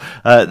example.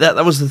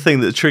 That was the thing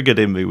that triggered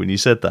in me when you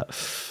said that.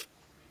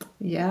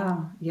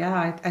 Yeah.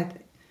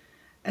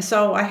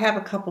 So I have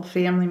a couple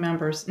family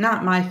members,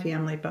 not my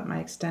family, but my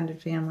extended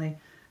family,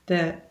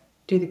 that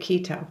do the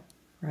keto,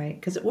 right?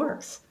 Because it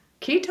works.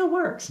 Keto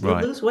works. You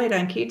lose weight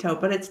on keto,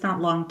 but it's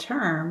not long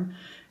term.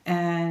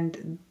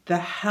 And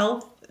the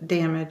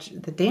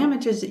the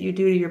damages that you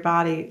do to your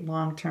body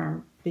long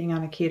term being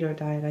on a keto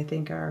diet, I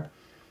think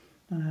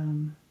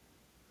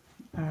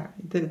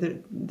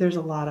there's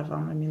a lot of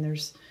them. I mean,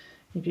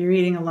 if you're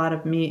eating a lot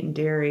of meat and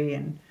dairy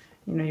and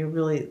you're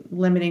really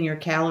limiting your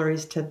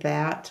calories to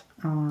that,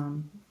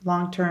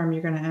 long term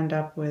you're going to end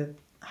up with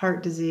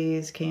heart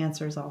disease,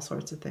 cancers, all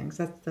sorts of things.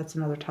 That's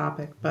another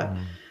topic. But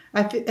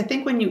I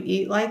think when you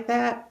eat like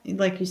that,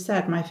 like you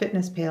said,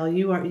 MyFitnessPal,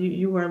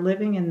 you are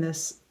living in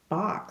this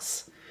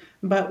box.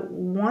 But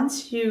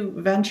once you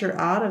venture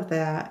out of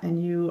that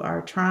and you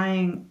are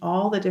trying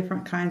all the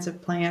different kinds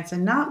of plants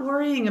and not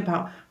worrying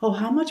about,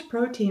 how much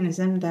protein is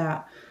in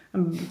that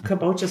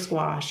kabocha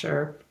squash,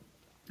 or,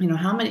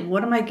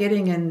 what am I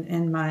getting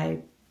in my,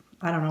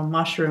 I don't know,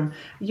 mushroom?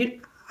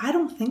 I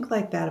don't think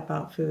like that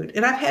about food.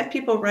 And I've had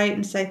people write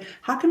and say,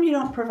 how come you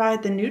don't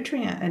provide the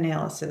nutrient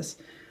analysis?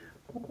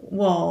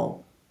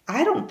 Well,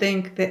 I don't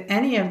think that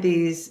any of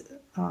these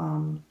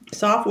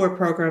software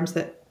programs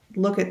that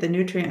look at the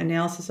nutrient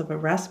analysis of a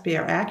recipe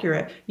are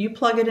accurate. You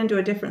plug it into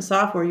a different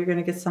software, you're going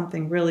to get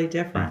something really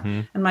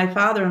different. And my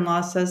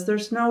father-in-law says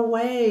there's no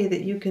way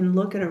that you can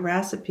look at a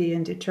recipe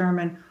and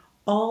determine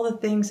all the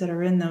things that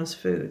are in those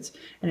foods.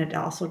 And it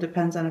also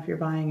depends on if you're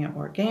buying it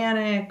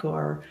organic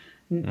or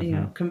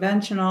Hmm.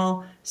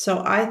 conventional.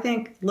 So I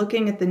think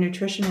looking at the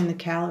nutrition and the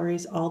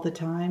calories all the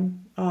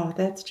time, oh,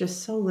 that's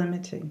just so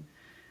limiting.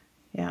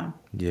 Yeah.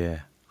 Yeah,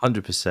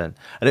 100%.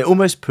 And it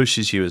almost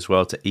pushes you as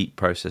well to eat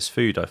processed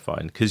food, I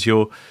find, because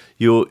you're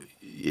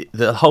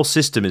the whole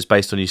system is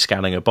based on you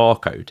scanning a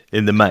barcode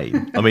in the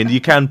main. I mean,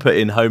 you can put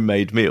in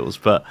homemade meals,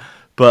 but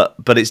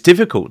it's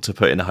difficult to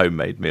put in a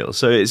homemade meal.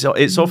 So it's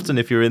often, Hmm.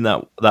 if you're in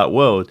that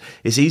world,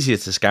 it's easier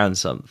to scan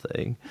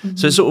something. So it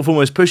Hmm. sort of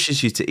almost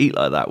pushes you to eat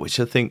like that, which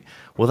I think,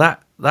 well,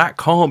 that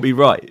can't be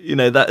right.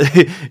 That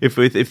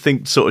if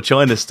think sort of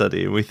China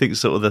study and we think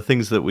sort of the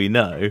things that we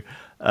know,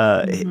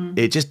 it Hmm.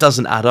 just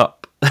doesn't add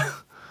up.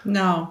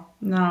 No,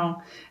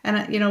 no.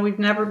 And, we've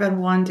never been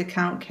one to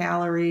count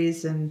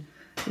calories and,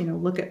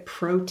 look at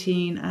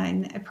protein.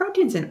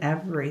 Protein's in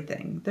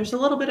everything. There's a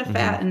little bit of Hmm.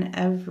 fat in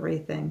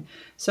everything.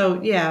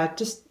 So, yeah,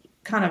 just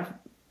kind of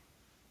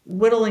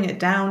whittling it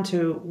down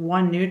to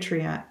one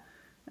nutrient.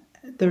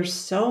 There's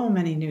so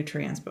many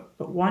nutrients, but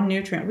one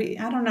nutrient.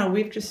 I don't know,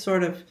 we've just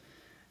sort of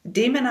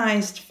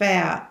demonized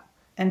fat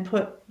and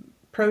put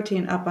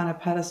protein up on a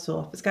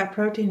pedestal. If it's got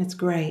protein, it's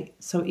great.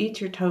 So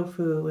eat your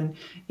tofu and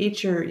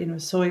eat your,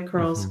 soy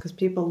curls Hmm. because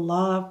people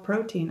love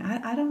protein.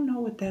 I don't know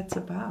what that's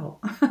about.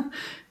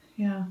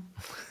 Yeah.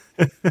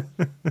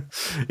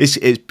 It's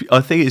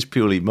I think it's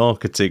purely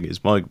marketing is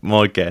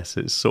my guess.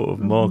 It's sort of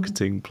Hmm.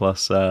 marketing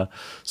plus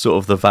sort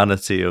of the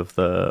vanity of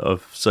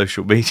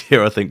social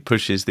media, I think,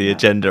 pushes the Yeah.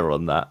 agenda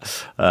on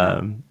that.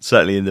 Yeah.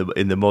 Certainly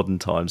in the modern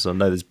times. I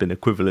know there's been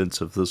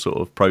equivalents of the sort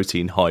of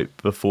protein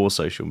hype before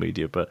social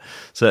media, but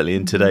certainly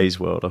in Hmm. today's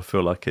world I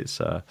feel like it's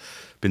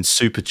been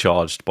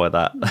supercharged by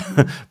that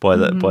Hmm. by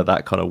Hmm.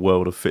 that kind of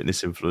world of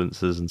fitness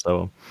influencers and so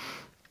on.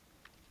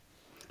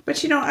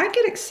 But I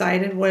get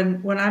excited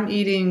when I'm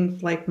eating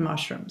like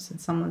mushrooms and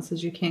someone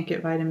says you can't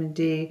get vitamin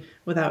D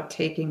without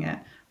taking it.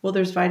 Well,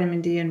 there's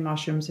vitamin D in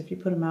mushrooms. If you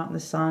put them out in the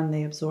sun,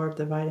 they absorb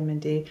the vitamin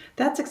D.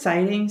 That's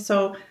exciting.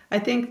 So I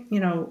think,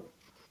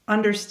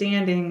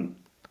 understanding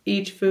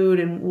each food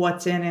and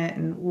what's in it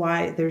and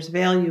why there's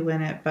value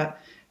in it. But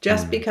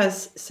just Mm.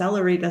 because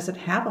celery doesn't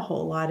have a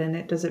whole lot in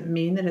it, does it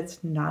mean that it's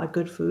not a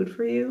good food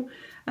for you?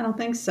 I don't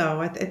think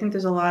so. I think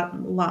there's a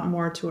lot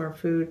more to our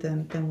food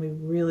than we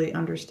really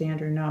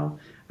understand or know.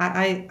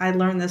 I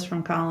learn this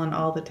from Colin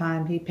all the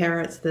time. He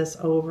parrots this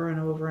over and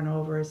over and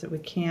over: is that we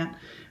can't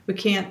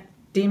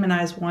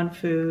demonize one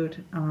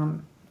food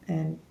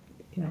and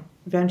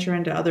venture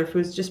into other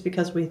foods just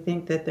because we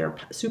think that they're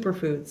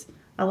superfoods.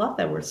 I love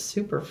that word,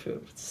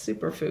 superfood.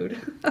 Superfood.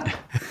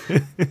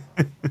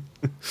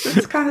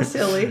 It's kind of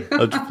silly.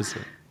 100%.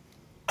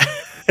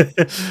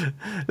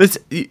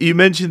 You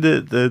mentioned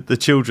the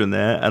children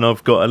there, and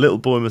I've got a little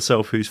boy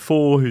myself who's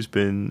 4, who's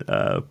been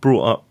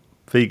brought up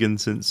vegan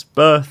since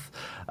birth,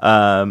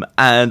 and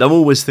I'm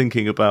always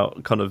thinking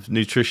about kind of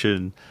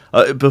nutrition.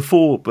 But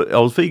I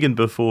was vegan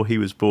before he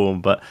was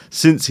born, but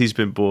since he's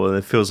been born,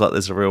 it feels like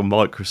there's a real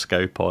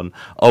microscope on: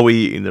 are we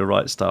eating the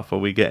right stuff? Are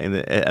we getting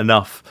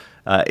enough?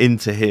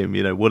 Into him,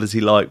 what does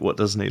he like, what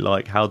doesn't he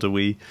like, how do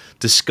we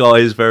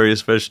disguise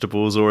various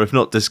vegetables, or if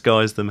not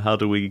disguise them, how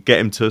do we get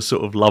him to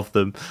sort of love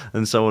them,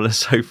 and so on and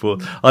so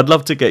forth. I'd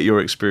love to get your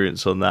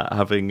experience on that,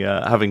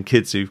 having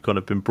kids who've kind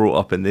of been brought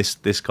up in this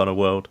kind of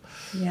world.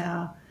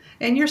 Yeah.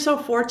 And you're so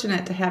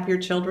fortunate to have your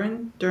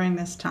children during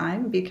this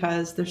time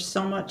because there's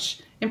so much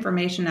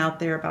information out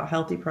there about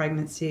healthy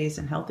pregnancies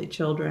and healthy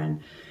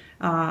children.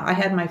 I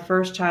had my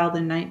first child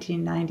in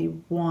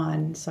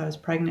 1991, so I was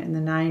pregnant in the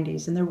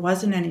 90s, and there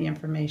wasn't any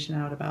information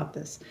out about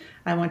this.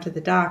 I went to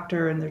the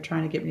doctor, and they're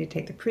trying to get me to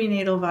take the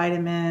prenatal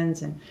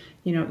vitamins and,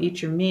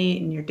 eat your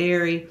meat and your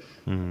dairy.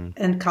 Mm.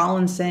 And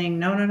Colin's saying,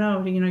 no, no,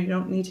 no, you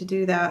don't need to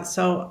do that.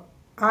 So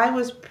I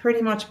was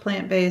pretty much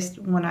plant based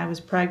when I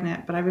was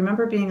pregnant, but I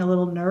remember being a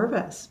little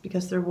nervous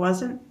because there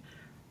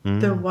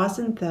Mm.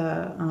 wasn't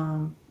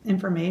the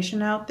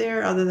information out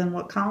there other than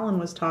what Colin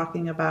was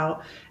talking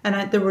about,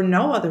 and there were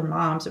no other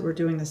moms that were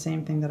doing the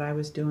same thing that I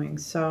was doing.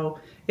 So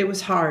it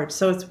was hard.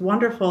 So it's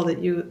wonderful that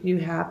you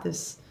have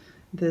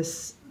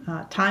this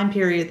time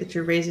period that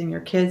you're raising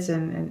your kids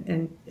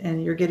in,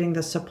 and you're getting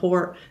the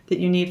support that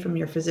you need from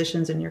your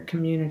physicians and your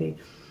community.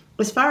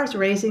 As far as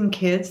raising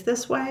kids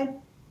this way,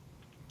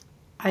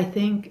 I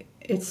think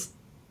it's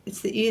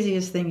the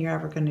easiest thing you're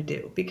ever going to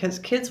do because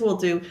kids will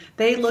do.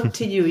 They look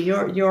to you.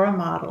 You're a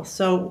model.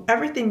 So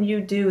everything you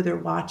do, they're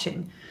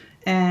watching,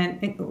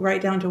 and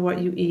right down to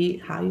what you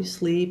eat, how you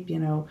sleep.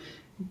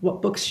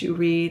 What books you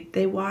read.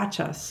 They watch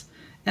us,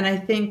 and I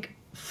think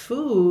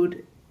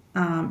food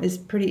is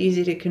pretty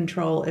easy to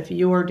control if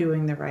you're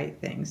doing the right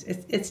things.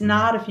 It's Mm.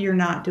 not if you're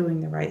not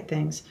doing the right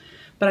things.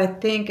 But I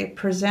think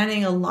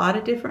presenting a lot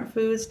of different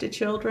foods to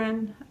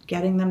children,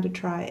 getting them to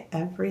try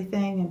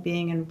everything and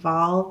being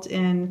involved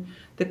in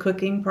the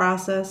cooking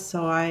process.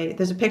 So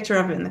there's a picture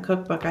of it in the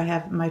cookbook. I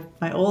have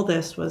my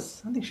oldest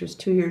was, I think she was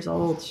 2 years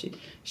old.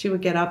 She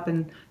would get up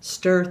and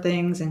stir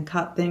things and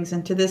cut things.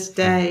 And to this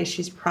day,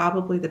 she's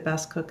probably the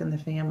best cook in the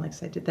family,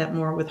 because I did that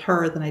more with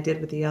her than I did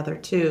with the other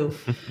two.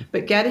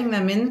 But getting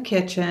them in the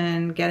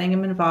kitchen, getting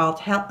them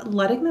involved,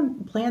 letting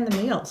them plan the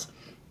meals,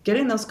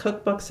 getting those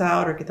cookbooks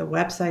out or get the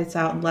websites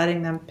out and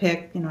letting them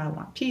pick, I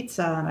want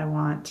pizza and I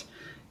want,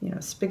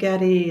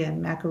 spaghetti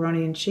and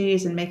macaroni and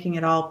cheese, and making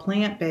it all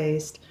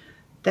plant-based.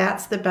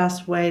 That's the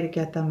best way to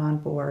get them on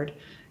board,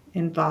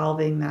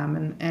 involving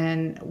them.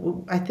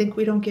 And I think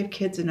we don't give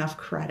kids enough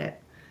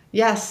credit.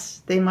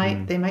 Yes, they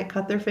might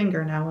cut their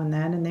finger now and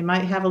then, and they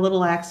might have a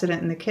little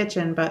accident in the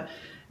kitchen, but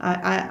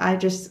I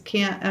just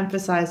can't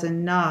emphasize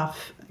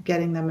enough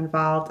getting them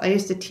involved. I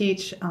used to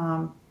teach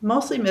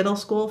mostly middle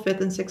school, 5th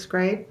and 6th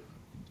grade.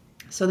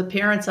 So the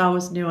parents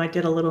always knew I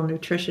did a little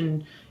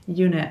nutrition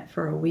unit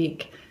for a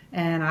week.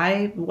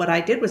 And what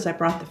I did was I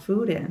brought the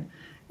food in,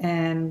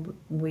 and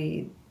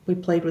we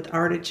played with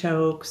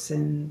artichokes,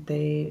 and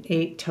they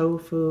ate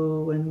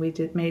tofu, and we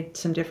made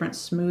some different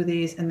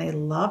smoothies, and they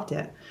loved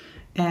it.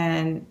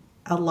 And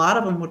a lot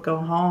of them would go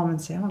home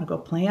and say, I want to go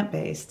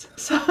plant-based.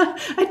 So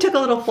I took a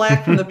little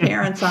flack from the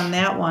parents on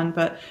that one,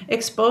 but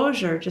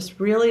exposure, just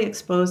really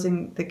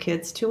exposing the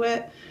kids to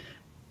it.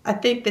 I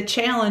think the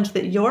challenge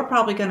that you're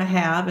probably going to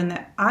have, and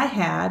that I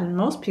had, and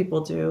most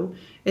people do,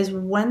 is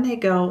when they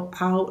go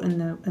out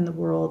in the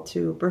world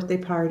to birthday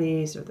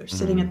parties, or they're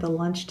sitting at the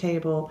lunch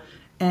table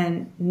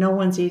and no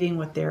one's eating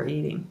what they're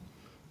eating,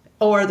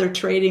 or they're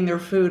trading their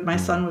food. My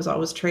son was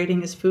always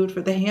trading his food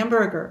for the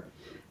hamburger.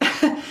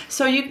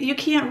 So you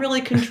can't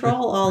really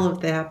control all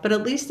of that, but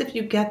at least if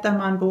you get them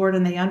on board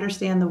and they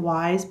understand the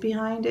whys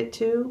behind it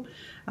too,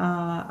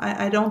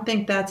 I don't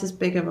think that's as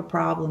big of a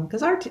problem,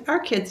 because our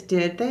kids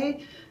did.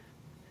 They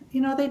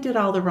did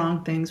all the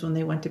wrong things when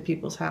they went to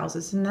people's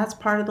houses, and that's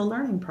part of the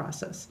learning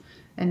process.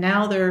 And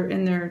now they're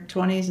in their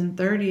 20s and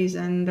 30s,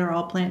 and they're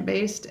all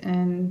plant-based,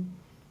 and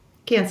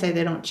can't say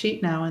they don't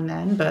cheat now and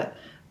then, but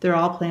they're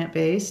all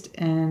plant-based,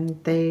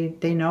 and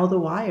they know the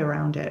why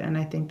around it. And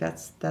I think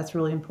that's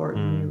really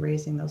important when you're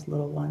raising those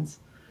little ones.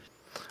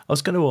 I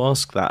was going to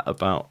ask that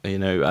about,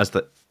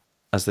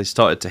 as they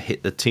started to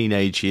hit the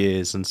teenage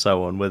years and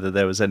so on, whether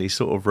there was any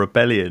sort of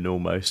rebellion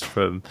almost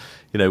from,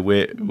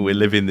 we're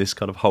living this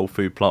kind of whole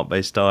food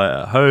plant-based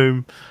diet at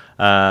home,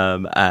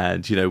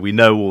 and we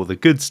know all the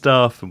good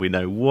stuff and we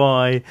know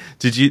why.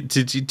 Do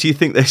you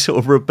think they sort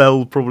of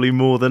rebelled probably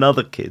more than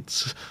other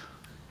kids?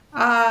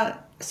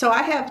 So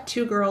I have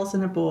 2 girls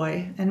and a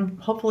boy, and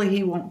hopefully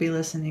he won't be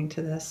listening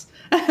to this.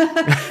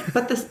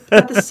 But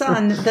the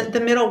son,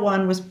 the middle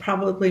one, was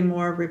probably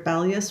more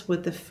rebellious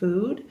with the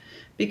food,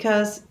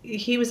 because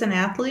he was an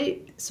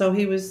athlete. So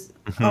he was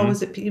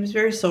he was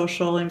very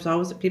social. He was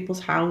always at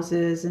people's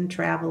houses and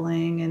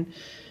traveling, and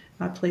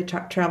I played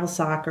travel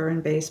soccer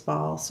and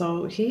baseball.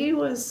 So he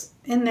was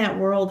in that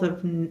world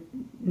of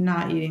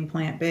not eating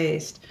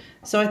plant-based.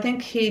 So I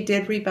think he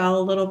did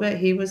rebel a little bit.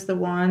 He was the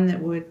one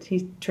that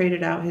he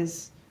traded out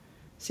his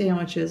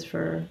sandwiches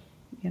for,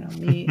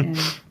 meat and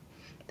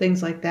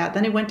things like that.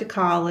 Then he went to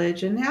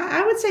college, and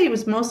I would say he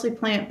was mostly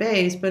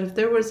plant-based, but if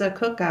there was a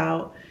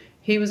cookout,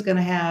 he was going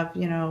to have,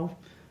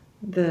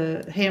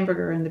 the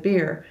hamburger and the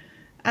beer.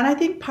 And I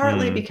think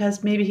partly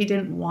because maybe he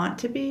didn't want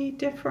to be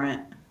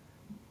different.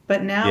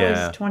 But now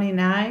he's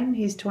 29.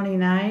 He's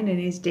 29, and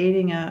he's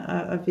dating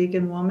a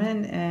vegan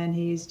woman, and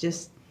he's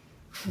just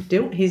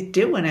he's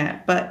doing it.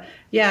 But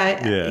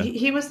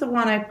he was the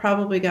one I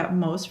probably got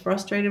most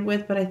frustrated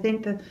with. But I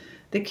think that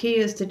the key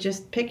is to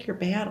just pick your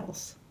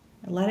battles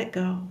and let it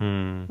go.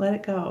 Let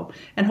it go.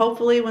 And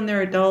hopefully when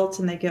they're adults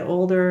and they get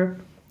older,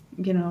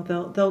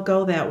 they'll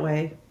go that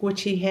way,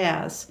 which he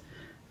has.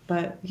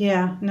 But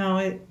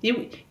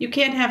you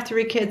can't have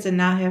 3 kids and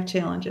not have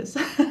challenges.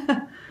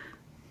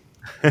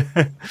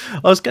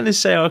 I was going to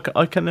say,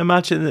 I can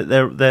imagine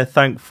that they're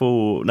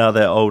thankful now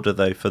they're older,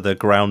 though, for the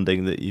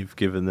grounding that you've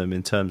given them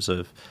in terms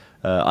of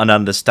an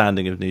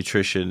understanding of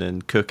nutrition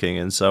and cooking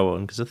and so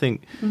on. Because I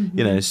think,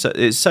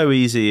 it's so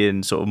easy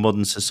in sort of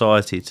modern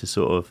society to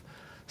sort of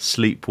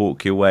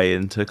sleepwalk your way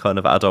into kind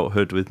of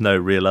adulthood with no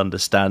real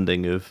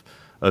understanding of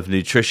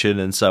nutrition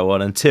and so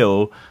on,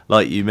 until,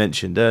 like you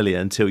mentioned earlier,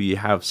 until you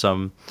have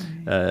some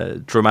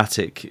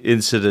dramatic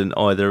incident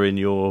either in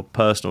your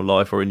personal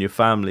life or in your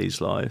family's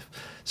life.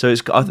 So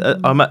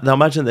I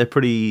imagine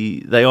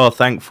they are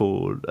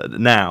thankful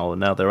now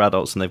they're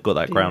adults and they've got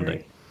that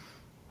grounding.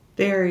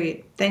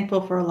 Very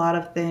thankful for a lot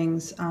of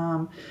things,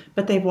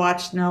 but they've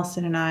watched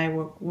Nelson and I.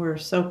 We're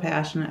so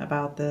passionate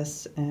about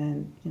this,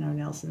 and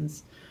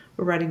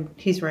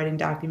he's writing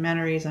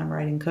documentaries, I'm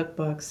writing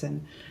cookbooks,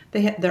 and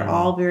they're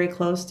all very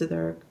close to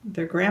their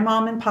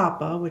grandmom and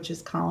papa, which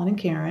is Colin and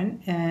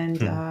Karen, and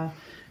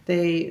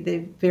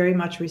they very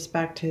much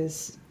respect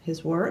his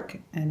work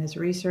and his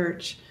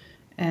research,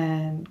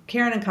 And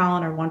Karen and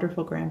Colin are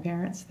wonderful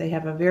grandparents. They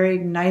have a very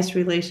nice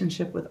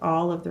relationship with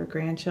all of their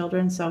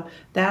grandchildren, so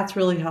that's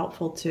really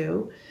helpful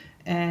too.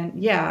 And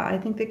yeah, I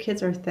think the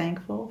kids are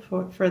thankful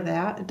for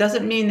that. It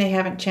doesn't mean they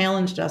haven't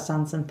challenged us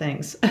on some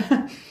things,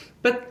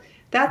 but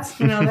that's,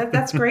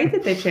 that's great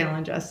that they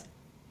challenge us.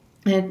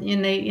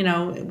 And they,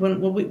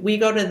 when we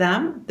go to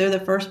them, they're the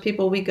first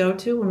people we go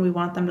to when we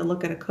want them to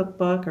look at a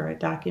cookbook or a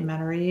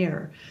documentary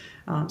or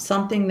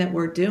something that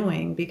we're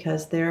doing,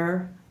 because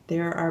they're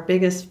our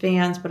biggest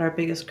fans, but our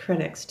biggest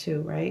critics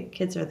too, right?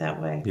 Kids are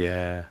that way.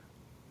 Yeah.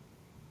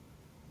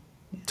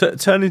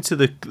 Turning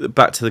to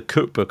back to the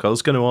cookbook, I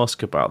was going to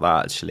ask about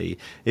that actually.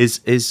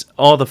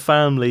 Are the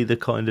family the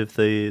kind of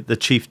the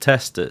chief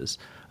testers?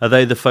 Are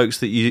they the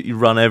folks that you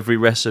run every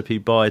recipe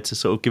by to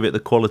sort of give it the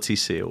quality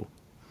seal?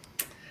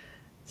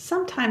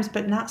 Sometimes,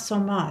 but not so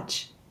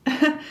much.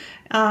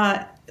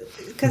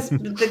 Because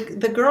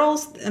the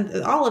girls,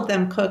 all of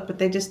them cook, but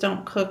they just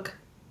don't cook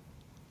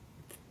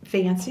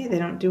fancy. They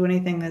don't do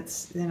anything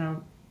that's,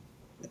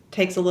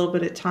 takes a little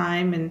bit of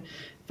time and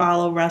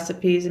follow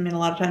recipes. I mean, a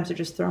lot of times they're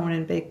just throwing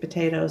in baked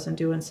potatoes and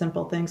doing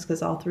simple things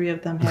because all three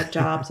of them have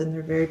jobs and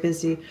they're very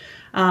busy.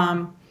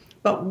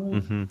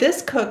 But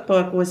this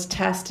cookbook was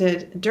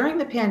tested during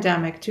the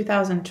pandemic.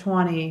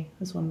 2020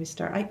 is when we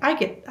started.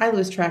 I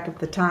lose track of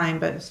the time,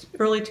 but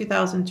early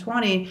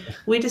 2020,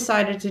 we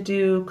decided to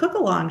do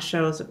cook-along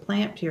shows at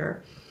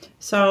PlantPure.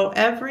 So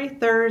every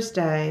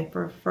Thursday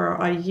for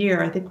a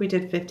year, I think we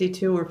did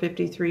 52 or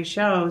 53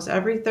 shows.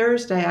 Every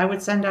Thursday, I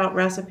would send out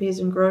recipes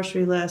and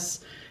grocery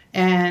lists,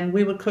 and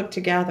we would cook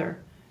together.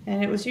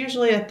 And it was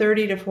usually a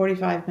 30 to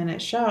 45-minute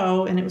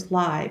show, and it was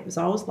live. It was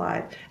always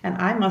live. And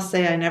I must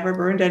say I never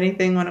burned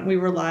anything when we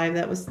were live.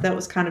 That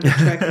was kind of a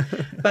trick.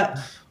 But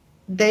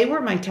they were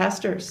my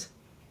testers.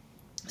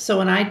 So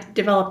when I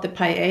developed the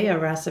paella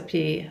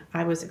recipe,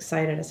 I was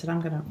excited. I said,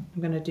 I'm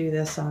gonna do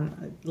this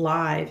on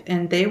live.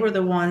 And they were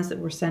the ones that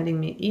were sending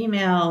me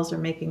emails or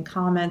making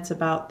comments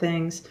about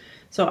things.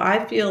 So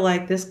I feel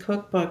like this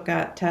cookbook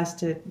got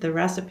tested. The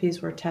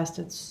recipes were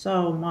tested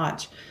so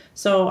much.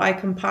 So I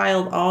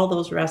compiled all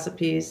those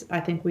recipes.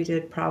 I think we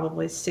did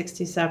probably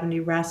 60,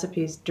 70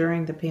 recipes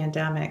during the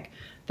pandemic.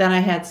 Then I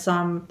had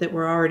some that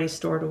were already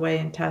stored away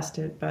and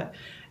tested. But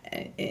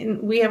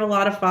we have a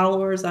lot of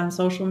followers on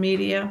social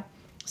media.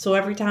 So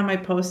every time I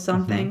post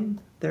something,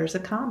 there's a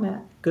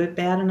comment, good,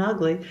 bad, and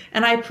ugly.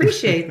 And I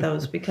appreciate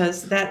those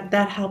because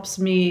that helps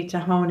me to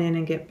hone in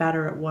and get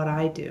better at what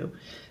I do.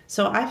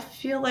 So I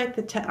feel like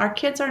our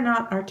kids are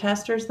not our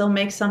testers. They'll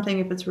make something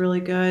if it's really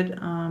good,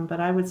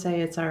 but I would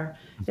say it's our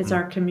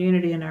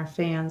community and our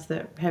fans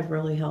that have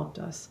really helped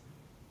us.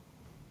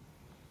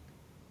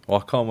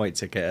 Well, I can't wait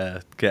to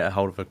get a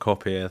hold of a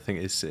copy. I think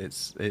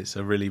it's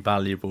a really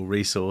valuable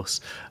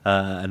resource,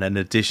 and an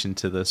addition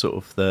to the sort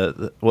of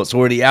the what's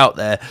already out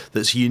there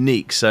that's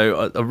unique.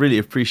 So I really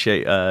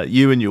appreciate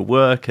you and your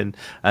work and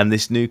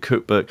this new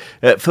cookbook.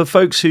 For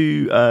folks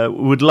who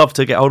would love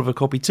to get hold of a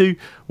copy too,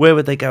 where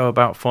would they go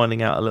about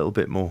finding out a little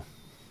bit more?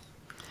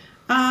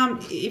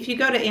 If you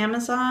go to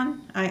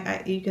Amazon,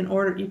 you can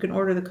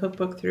order the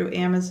cookbook through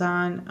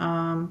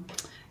Amazon.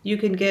 You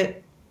can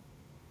get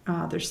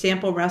there's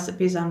sample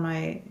recipes on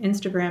my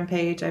Instagram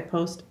page. I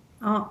post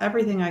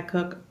everything I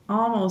cook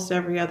almost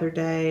every other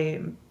day,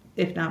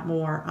 if not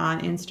more, on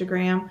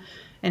Instagram.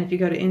 And if you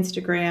go to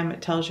Instagram, it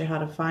tells you how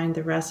to find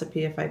the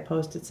recipe if I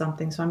posted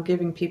something. So I'm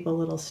giving people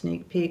little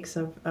sneak peeks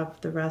of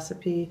the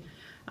recipe.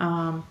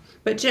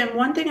 But Jim,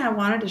 one thing I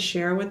wanted to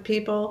share with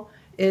people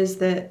is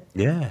that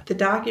the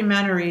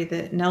documentary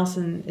that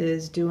Nelson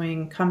is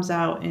doing comes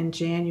out in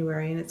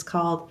January, and it's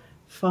called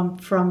From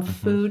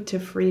Food to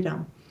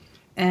Freedom.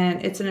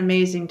 And it's an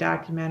amazing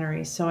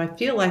documentary. So I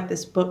feel like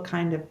this book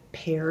kind of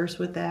pairs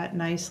with that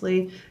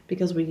nicely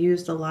because we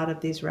used a lot of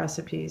these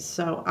recipes.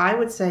 So I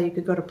would say you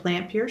could go to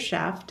PlantPure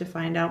Chef to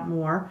find out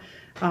more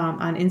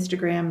on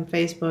Instagram and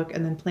Facebook,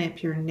 and then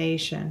PlantPure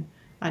Nation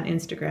on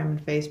Instagram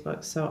and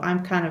Facebook. So I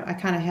kind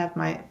of have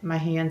my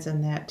hands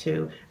in that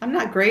too. I'm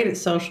not great at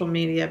social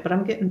media, but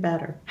I'm getting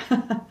better.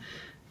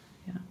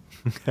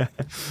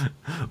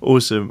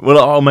 Awesome. Well,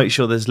 I'll make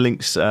sure there's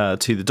links to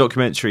the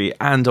documentary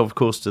and of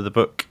course to the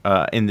book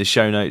in the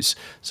show notes,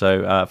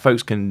 so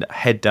folks can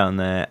head down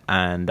there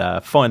and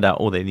find out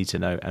all they need to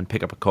know and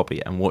pick up a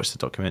copy and watch the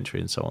documentary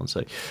and so on.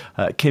 So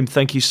Kim,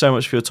 thank you so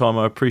much for your time.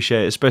 I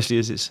appreciate it, especially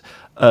as it's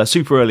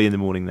super early in the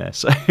morning there,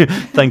 so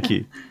thank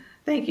you.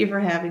 Thank you for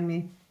having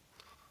me.